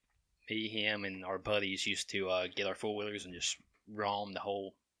 me, him, and our buddies used to get our four-wheelers and just roam the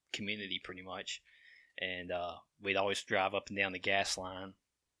whole community pretty much. And we'd always drive up and down the gas line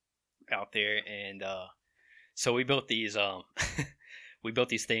out there. And So we built these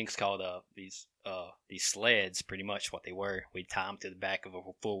things called these sleds. Pretty much what they were. We'd tie them to the back of our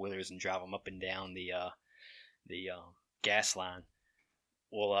 4-wheelers and drive them up and down the gas line.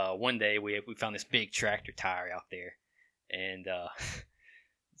 Well, one day we found this big tractor tire out there, and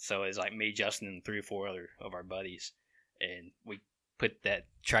so it's like me, Justin, and 3 or 4 other of our buddies, and we put that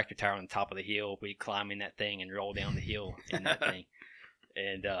tractor tire on the top of the hill. We climb in that thing and roll down the hill in that thing,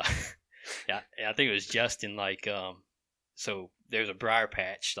 and yeah, I think it was Justin. Like, so there's a briar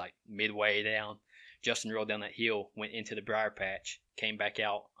patch like midway down. Justin rolled down that hill, went into the briar patch, came back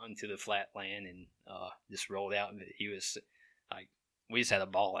out onto the flat land, and just rolled out. And he was like, we just had a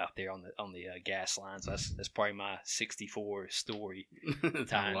ball out there on the gas lines. So that's probably my 64 story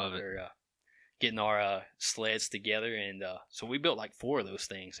time. I love it. We're getting our sleds together, and so we built like 4 of those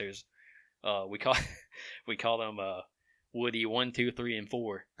things. There's we call them Woody 1, 2, 3, and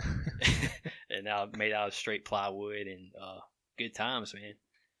 4, and now made out of straight plywood, and good times, man.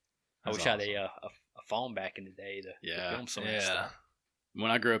 That's I wish awesome. I had a phone back in the day to film some of that stuff. When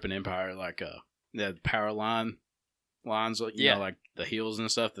I grew up in Empire, like the power lines, like you know, like the hills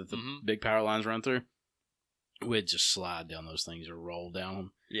and stuff that the big power lines run through, we'd just slide down those things or roll down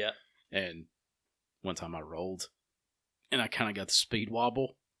them. Yeah. And one time I rolled, and I kind of got the speed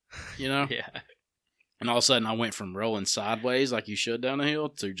wobble, you know. Yeah. And all of a sudden, I went from rolling sideways like you should down a hill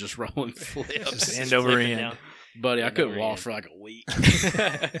to just rolling flips. Just end over end. Down. Buddy, I End couldn't over walk end. for like a week.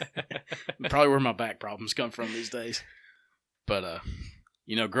 Probably where my back problems come from these days. But,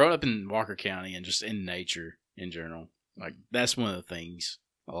 you know, growing up in Walker County and just in nature in general, like that's one of the things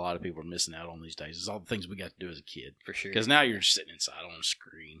a lot of people are missing out on these days is all the things we got to do as a kid. For sure. Because now you're just sitting inside on a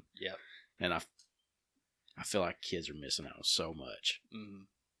screen. Yep. And I feel like kids are missing out on so much. Mm-hmm.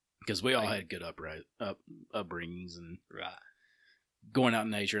 Because we all had good upbringings and Right. going out in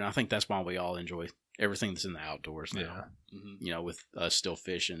nature. And I think that's why we all enjoy everything that's in the outdoors now. Yeah. Mm-hmm. You know, with us still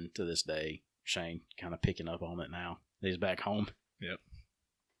fishing to this day, Shane kind of picking up on it now. He's back home. Yep.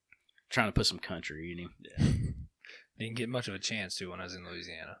 Trying to put some country in him. Yeah. Didn't get much of a chance to when I was in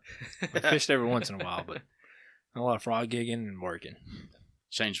Louisiana. I fished every once in a while, but a lot of frog gigging and working.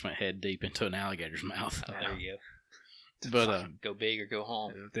 Shane just went head deep into an alligator's mouth. Oh, there you go. But Go big or go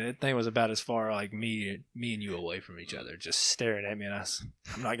home. That thing was about as far like me and you away from each other, just staring at me, and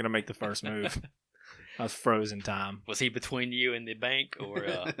I'm not gonna make the first move. I was frozen time. Was he between you and the bank, or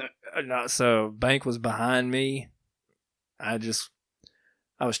Not so. Bank was behind me. I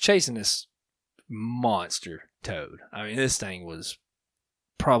was chasing this monster toad. I mean, this thing was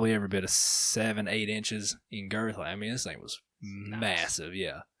probably every bit of 7-8 inches in girth. I mean, this thing was massive,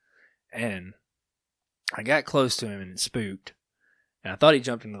 yeah. And I got close to him and it spooked. And I thought he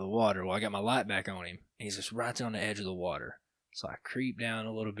jumped into the water. Well, I got my light back on him. And he's just right there on the edge of the water. So I creeped down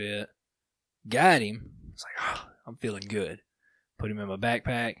a little bit. Got him. It's like, oh, I'm feeling good. Put him in my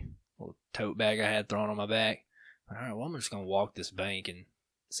backpack. Little tote bag I had thrown on my back. All right, well, I'm just going to walk this bank and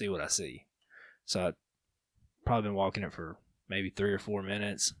see what I see. So I've probably been walking it for maybe 3 or 4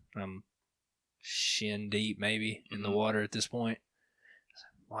 minutes. I'm shin deep maybe in the water at this point.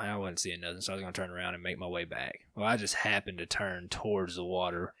 Well, I wasn't seeing nothing, so I was going to turn around and make my way back. Well, I just happened to turn towards the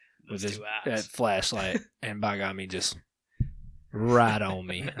water with Those that flashlight, and by God, me just right on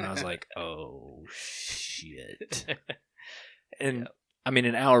me. And I was like, oh, shit. And, I mean,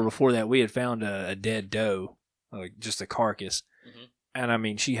 an hour before that, we had found a dead doe, like just a carcass. Mhm. And, I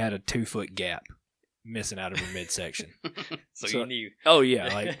mean, she had a 2-foot gap missing out of her midsection. so So- you knew? Oh,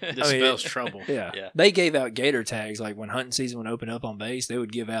 yeah. Like, this I mean, spells trouble. yeah. Yeah. They gave out gator tags. Like when hunting season would open up on base, they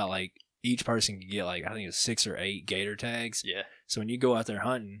would give out like each person could get like I think it was 6 or 8 gator tags. Yeah. So when you go out there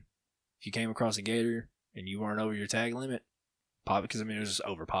hunting, if you came across a gator and you weren't over your tag limit, because I mean it was just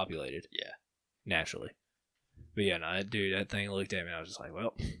overpopulated. Yeah. Naturally. But yeah, no, dude, that thing looked at me. And I was just like,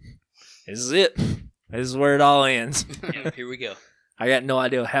 well, this is it. This is where it all ends. Yep, here we go. I got no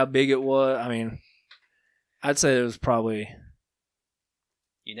idea how big it was. I mean, I'd say it was probably.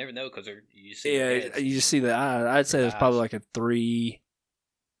 You never know because you see. Yeah, their heads. you just see the eye. I'd say Their it's probably eyes. like a 3,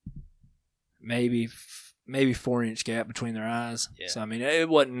 maybe 4-inch gap between their eyes. Yeah. So I mean, it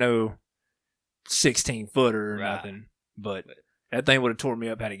wasn't no 16-footer or Right. nothing, but But- that thing would have tore me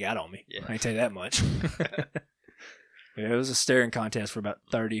up had it got on me. Yeah. I can tell you that much. Yeah, it was a staring contest for about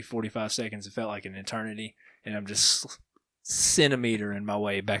 30, 45 seconds. It felt like an eternity, and I'm just centimetering my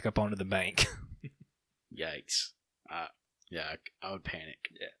way back up onto the bank. Yikes. I would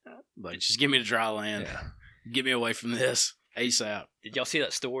panic. Yeah. Like, just give me the dry land. Yeah. Get me away from this ASAP. Did y'all see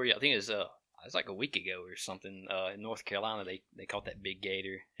that story? I think it was like a week ago or something. In North Carolina, they caught that big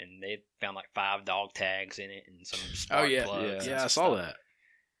gator, and they found like 5 dog tags in it and some spark plugs. Yeah, I and saw stuff. that.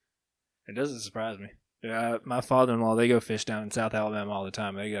 It doesn't surprise me. Yeah, my father-in-law, they go fish down in South Alabama all the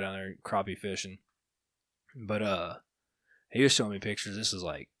time. They go down there crappie fishing. But he was showing me pictures. This is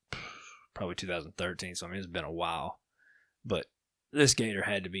like probably 2013, so I mean it's been a while. But this gator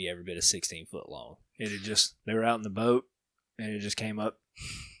had to be every bit of 16 foot long. They were out in the boat, and it just came up.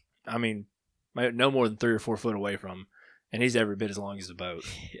 I mean, no more than 3 or 4 foot away from him, and he's every bit as long as the boat.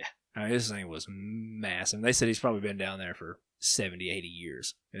 Yeah. I mean, this thing was massive. They said he's probably been down there for 70, 80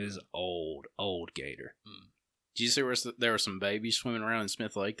 years. It is old gator. Did you see where there were some babies swimming around in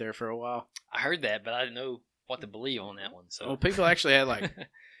Smith Lake there for a while? I heard that, but I didn't know what to believe on that one. So, well, people actually had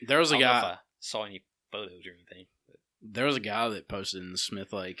there was a guy. I don't know if I saw any photos or anything. But. There was a guy that posted in the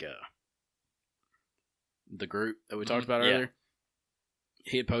Smith Lake, the group that we talked about earlier.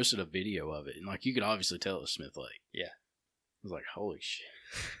 He had posted a video of it, and you could obviously tell it was Smith Lake. Yeah, I was like, holy shit.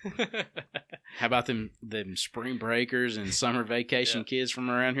 How about them spring breakers and summer vacation kids from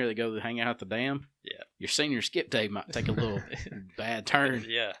around here that go to hang out at the dam? Yeah. Your senior skip day might take a little bad turn.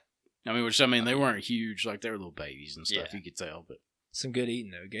 Yeah. I mean, they weren't huge. They were little babies and stuff, you could tell. But some good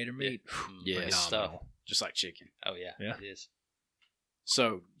eating, though. Gator meat. Yeah, stuff. Just like chicken. Oh, yeah. It is.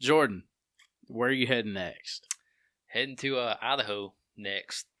 So, Jordan, where are you heading next? Heading to Idaho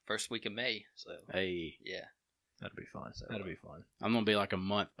next, first week of May. So, hey. Yeah. That'll be fun. That'll be fun. I'm going to be a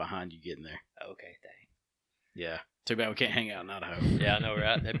month behind you getting there. Okay, dang. Yeah. Too bad we can't hang out in Idaho. Yeah, I know,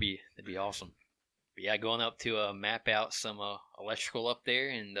 right? That'd be awesome. But yeah, going up to map out some electrical up there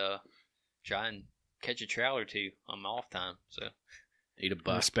and try and catch a trout or two on my off time. So eat a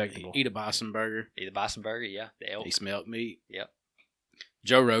bison burger. Eat a bison burger, yeah. The elk. Eat some elk meat. Yep.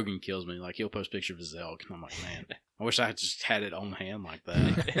 Joe Rogan kills me. He'll post pictures of his elk, and I'm like, man, I wish I just had it on hand like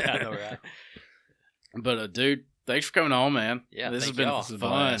that. Yeah, I know, right? But dude, thanks for coming on, man. Yeah, this has been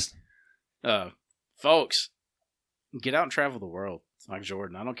fun. Folks, get out and travel the world like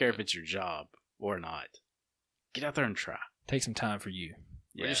Jordan. I don't care if it's your job or not. Get out there and try. Take some time for you.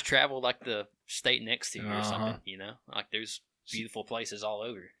 Or just travel the state next to you or something, there's beautiful places all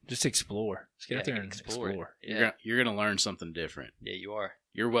over. Just explore. Just get out there and explore. Yeah. You're going to learn something different. Yeah, you are.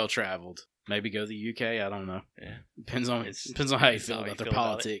 You're well traveled. Maybe go to the UK. I don't know. Yeah. Depends on how you feel about their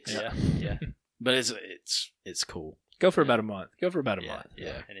politics. Yeah. But it's cool. Go for about a month. Go for about a month.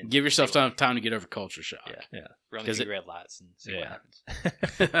 Yeah. Give yourself time to get over culture shock. Yeah. Run through red lights and see what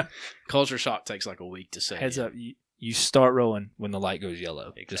happens. Culture shock takes a week to set. Heads up. You start rolling when the light goes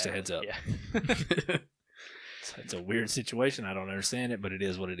yellow. Exactly. Just a heads up. Yeah. It's a weird situation. I don't understand it, but it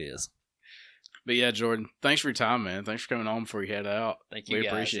is what it is. But yeah, Jordan, thanks for your time, man. Thanks for coming on before you head out. Thank you, we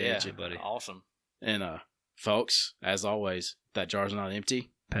guys. Appreciate you, buddy. Awesome. And folks, as always, that jar's not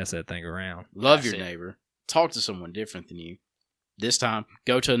empty. Pass that thing around. Love your neighbor. Talk to someone different than you. This time,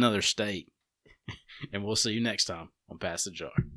 go to another state. And we'll see you next time on Pass the Jar.